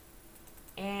streak.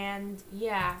 And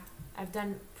yeah, I've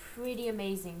done pretty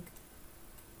amazing.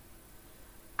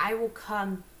 I will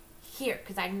come here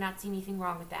because I do not see anything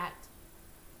wrong with that.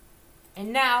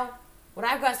 And now, what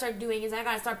I've got to start doing is I've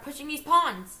got to start pushing these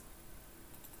pawns.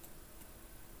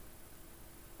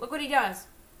 Look what he does.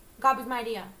 Copies my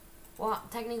idea. Well,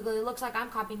 technically it looks like I'm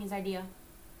copying his idea.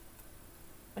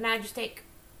 But now I just take.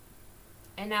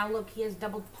 And now look, he has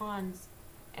double pawns.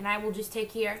 And I will just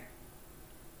take here.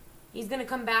 He's going to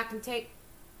come back and take.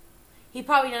 He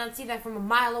probably did not see that from a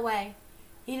mile away.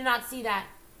 He did not see that.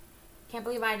 Can't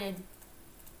believe I did.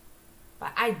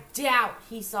 But I doubt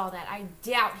he saw that. I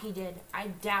doubt he did. I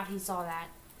doubt he saw that.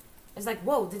 It's like,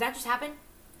 whoa, did that just happen?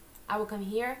 I will come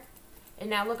here. And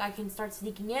now look, I can start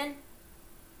sneaking in.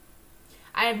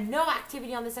 I have no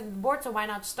activity on this side of the board, so why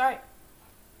not start?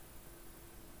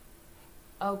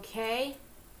 Okay.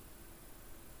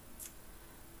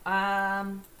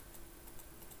 I'll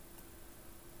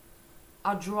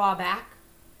draw back.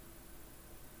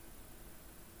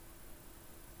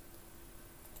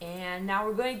 And now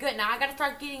we're going good. Now I gotta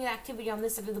start getting activity on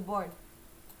this side of the board.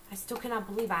 I still cannot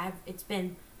believe it's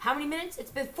been, how many minutes? It's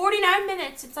been 49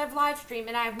 minutes since I've live streamed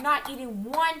and I have not eaten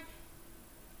one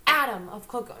atom of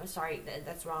cocoa. Sorry,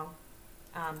 that's wrong.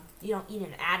 You don't eat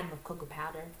an atom of cocoa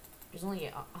powder. There's only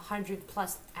 100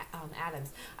 plus atoms.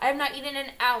 I have not eaten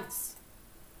an ounce.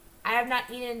 I have not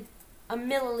eaten a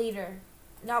milliliter.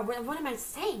 No, what am I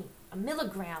saying? A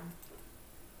milligram.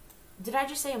 Did I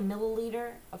just say a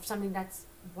milliliter of something that's...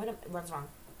 What's wrong?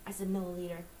 I said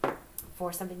milliliter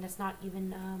for something that's not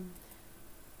even...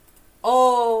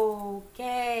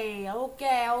 Okay. I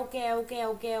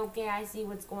see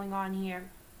what's going on here.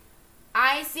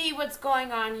 I see what's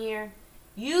going on here.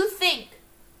 You think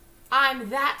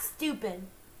I'm that stupid?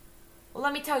 Well,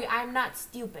 let me tell you, I'm not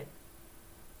stupid.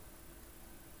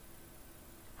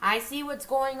 I see what's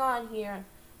going on here.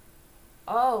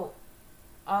 Oh,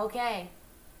 okay.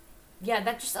 Yeah,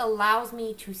 that just allows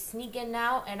me to sneak in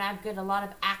now, and I've got a lot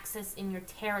of access in your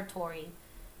territory.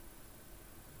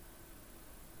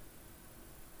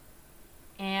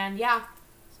 And yeah,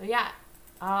 so yeah,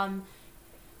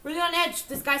 really on edge.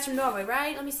 This guy's from Norway,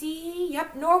 right? Let me see.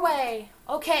 Yep, Norway.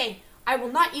 Okay, I will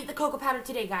not eat the cocoa powder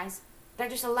today, guys.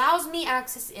 That just allows me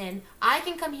access in. I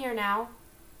can come here now.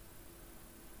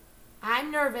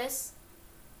 I'm nervous.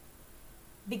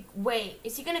 Wait,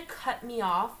 is he gonna cut me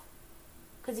off?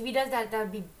 Because if he does that, that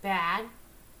would be bad.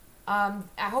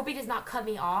 I hope he does not cut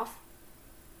me off.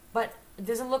 But it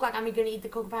doesn't look like I'm gonna eat the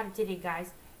cocoa powder today, guys.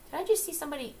 Did I just see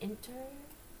somebody enter?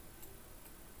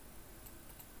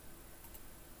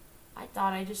 I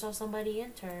thought I just saw somebody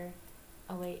enter.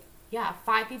 Oh, wait. Yeah,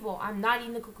 5 people. I'm not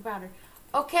eating the cocoa powder.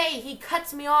 Okay, he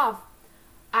cuts me off.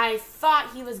 I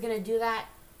thought he was going to do that.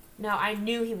 No, I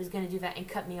knew he was going to do that and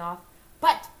cut me off.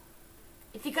 But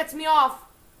if he cuts me off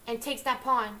and takes that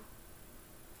pawn,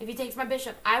 if he takes my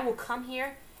bishop, I will come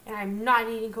here and I'm not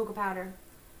eating cocoa powder.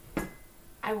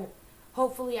 I will.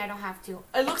 Hopefully, I don't have to.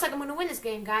 It looks like I'm going to win this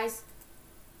game, guys.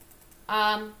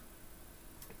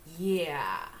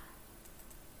 Yeah.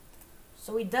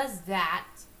 So he does that.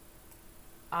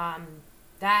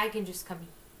 That I can just come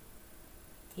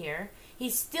here. He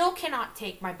still cannot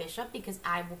take my bishop because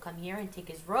I will come here and take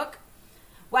his rook.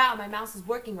 Wow, my mouse is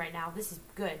working right now. This is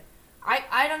good.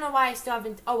 I don't know why I still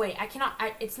haven't... Oh, wait. I cannot...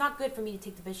 it's not good for me to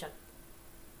take the bishop.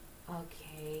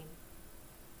 Okay.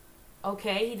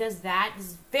 Okay, he does that. This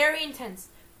is very intense.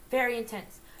 Very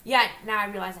intense. Yeah, now I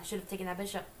realize I should have taken that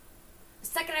bishop. The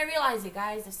second I realize it,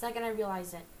 guys. The second I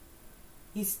realize it.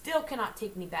 He still cannot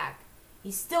take me back.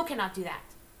 He still cannot do that.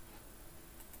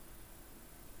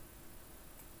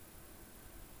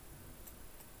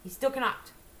 He still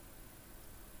cannot.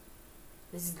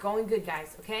 This is going good,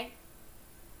 guys, okay?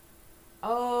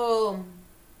 Oh.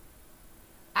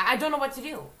 I don't know what to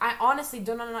do. I honestly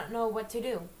do not know what to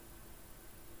do.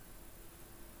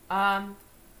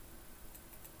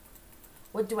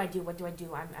 What do I do? What do I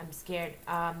do? I'm scared.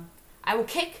 I will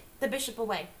kick the bishop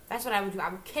away. That's what I would do. I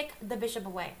will kick the bishop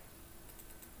away.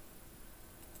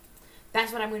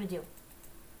 That's what I'm going to do.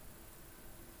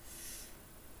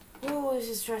 Oh, this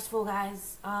is stressful,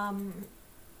 guys.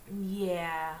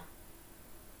 Yeah.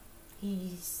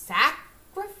 He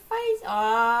sacrificed?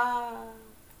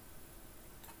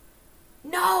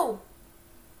 No!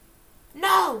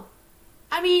 No!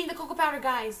 I'm eating the cocoa powder,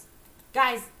 guys.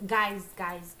 Guys.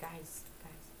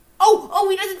 Oh,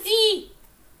 he doesn't see!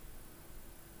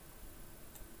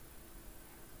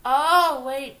 Oh,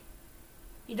 wait.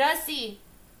 He does see.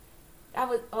 That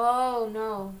was... Oh,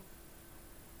 no.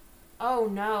 Oh,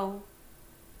 no.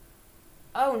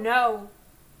 Oh, no.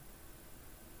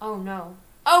 Oh, no.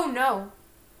 Oh, no.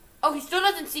 Oh, he still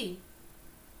doesn't see.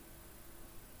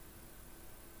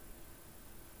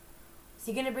 Is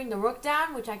he going to bring the rook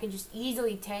down, which I can just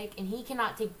easily take, and he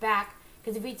cannot take back,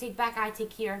 because if he take back, I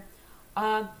take here.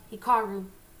 Hikaru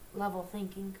level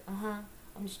thinking. I'm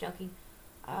just joking.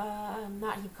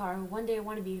 Not Hikaru. One day I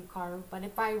want to be Hikaru, but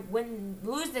if I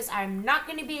lose this, I'm not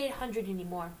going to be 800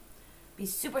 anymore. Be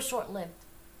super short-lived.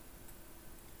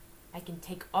 I can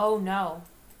take... Oh, no.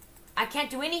 I can't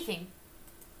do anything.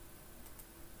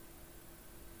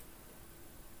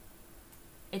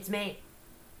 It's mate.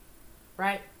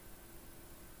 Right?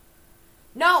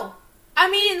 No!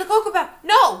 I'm eating the cocoa powder.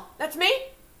 No! That's me?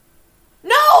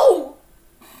 No!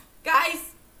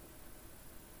 Guys.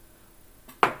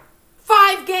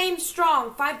 5 games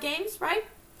strong. 5 games, right?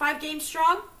 5 games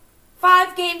strong?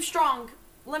 5 games strong.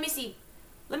 Let me see.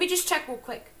 Let me just check real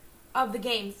quick of the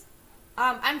games.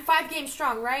 I'm 5 games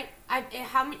strong, right?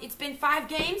 How many? It's been 5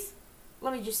 games.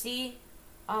 Let me just see.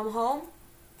 Home.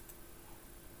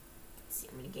 Let's see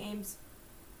how many games.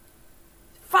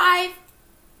 5.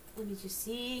 Let me just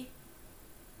see.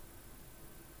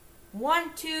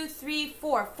 1, 2, 3,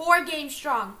 4. 4 games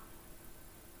strong.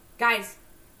 Guys,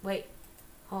 wait.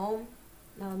 Home.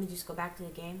 No, let me just go back to the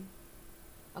game.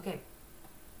 Okay.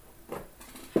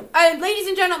 Ladies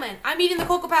and gentlemen, I'm eating the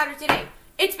cocoa powder today.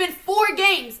 It's been 4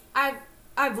 games. I've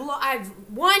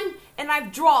won and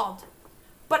I've drawed,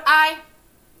 but I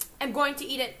am going to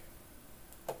eat it.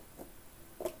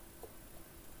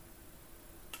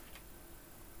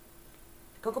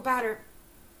 Cocoa powder.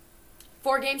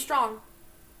 4 games strong.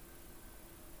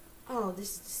 Oh,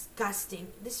 this is disgusting.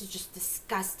 This is just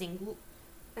disgusting.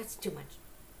 That's too much.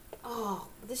 Oh,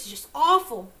 this is just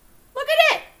awful. Look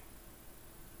at it.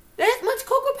 There's much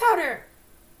cocoa powder.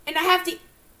 And I have to...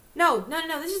 No.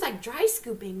 This is like dry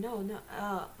scooping. No.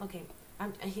 Okay.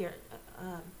 I'm here.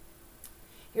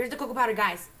 Here's the cocoa powder,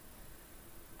 guys.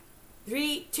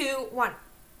 3, 2, 1.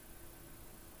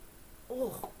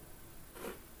 Oh.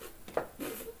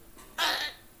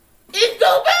 It's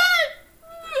so bad!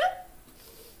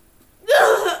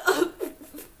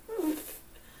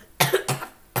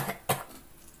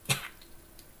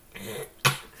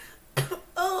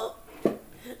 Oh.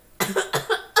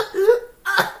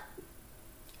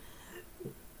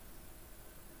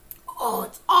 Oh,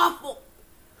 it's awful.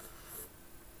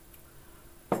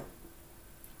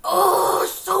 Oh,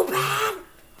 so bad.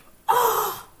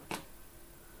 Oh.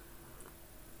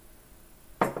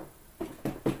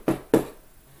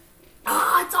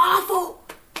 Oh, it's awful.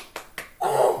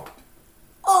 Oh.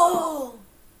 Oh.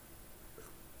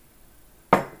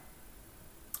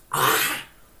 Ah.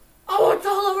 Oh, it's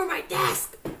all over my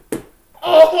desk.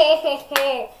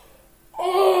 Oh.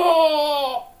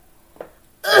 Oh.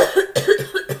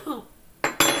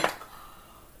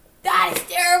 That is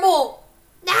terrible.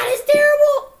 That is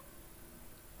terrible.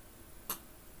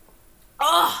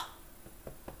 Oh.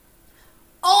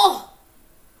 Oh.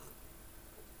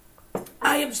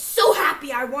 I am so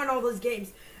happy I won all those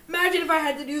games. Imagine if I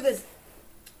had to do this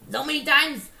so many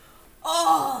times.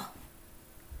 Oh.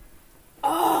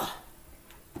 Oh.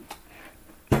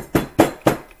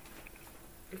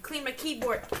 Clean my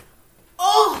keyboard.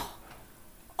 Oh.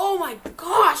 Oh my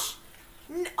gosh.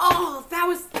 Oh, that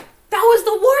was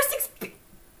the worst experience.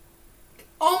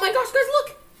 Oh my gosh, guys,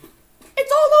 look.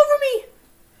 It's all over me.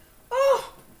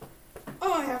 Oh.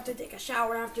 Oh, I have to take a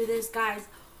shower after this, guys.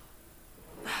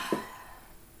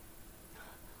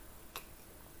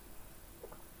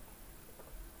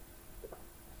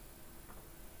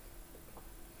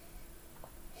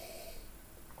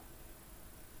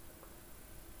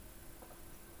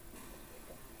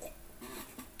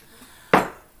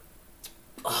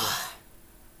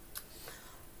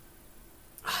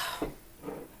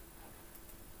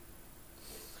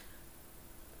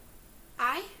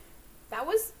 That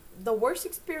was the worst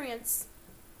experience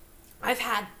I've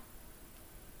had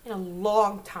in a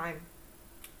long time.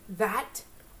 That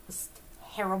was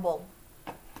terrible.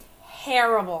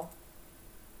 Terrible.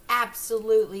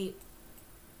 Absolutely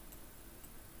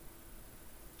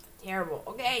terrible.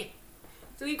 Okay,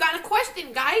 so we've got a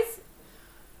question, guys.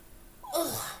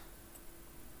 Ugh.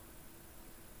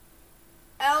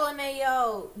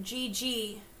 LMAO,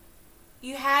 GG.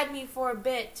 You had me for a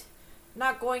bit.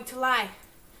 Not going to lie.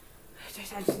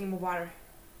 I just need more water.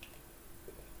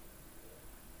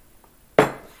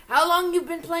 How long you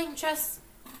been playing chess?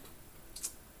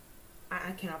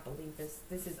 I cannot believe this.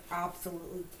 This is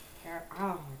absolutely terrible.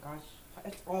 Oh my gosh.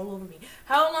 It's all over me.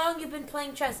 How long you been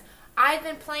playing chess? I've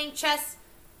been playing chess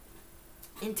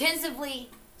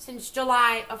intensively since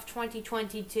July of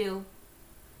 2022.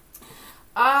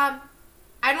 I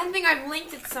don't think I've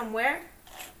linked it somewhere.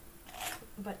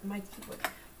 But my keyboard.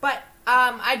 But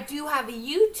I do have a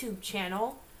YouTube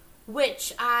channel,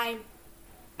 which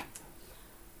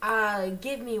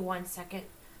give me 1 second.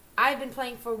 I've been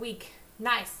playing for a week.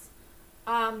 Nice.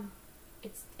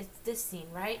 It's this scene,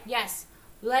 right? Yes.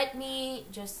 Let me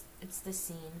just, it's this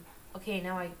scene. Okay,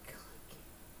 now I click.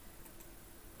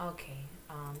 Okay,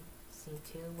 scene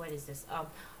 2. What is this?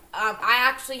 I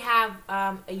actually have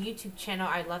a YouTube channel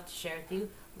I'd love to share with you.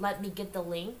 Let me get the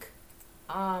link.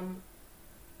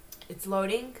 It's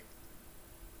loading.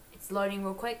 It's loading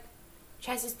real quick.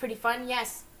 Chess is pretty fun,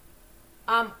 yes.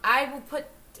 I will put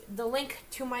the link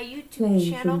to my YouTube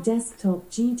channel. From desktop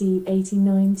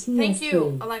GD89TSB. Thank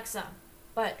you, Alexa.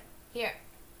 But here,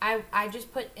 I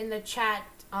just put in the chat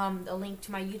the link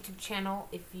to my YouTube channel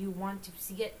if you want to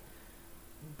see it.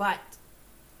 But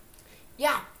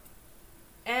yeah,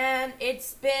 and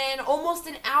it's been almost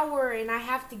an hour, and I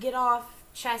have to get off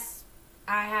chess.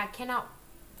 I cannot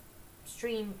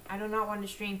stream. I do not want to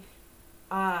stream.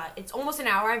 It's almost an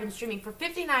hour. I've been streaming for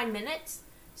 59 minutes.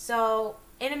 So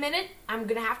in a minute, I'm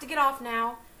gonna have to get off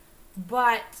now.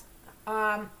 But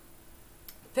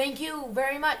thank you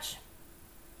very much.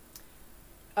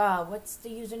 What's the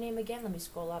username again? Let me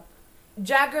scroll up.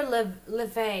 Jagger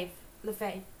Lefebvre.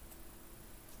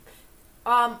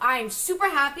 I am super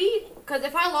happy because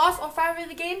if I lost all 5 of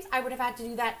the games, I would have had to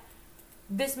do that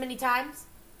this many times.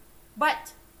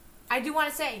 But I do want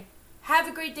to say, have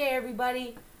a great day,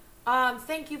 everybody.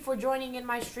 Thank you for joining in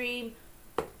my stream.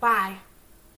 Bye.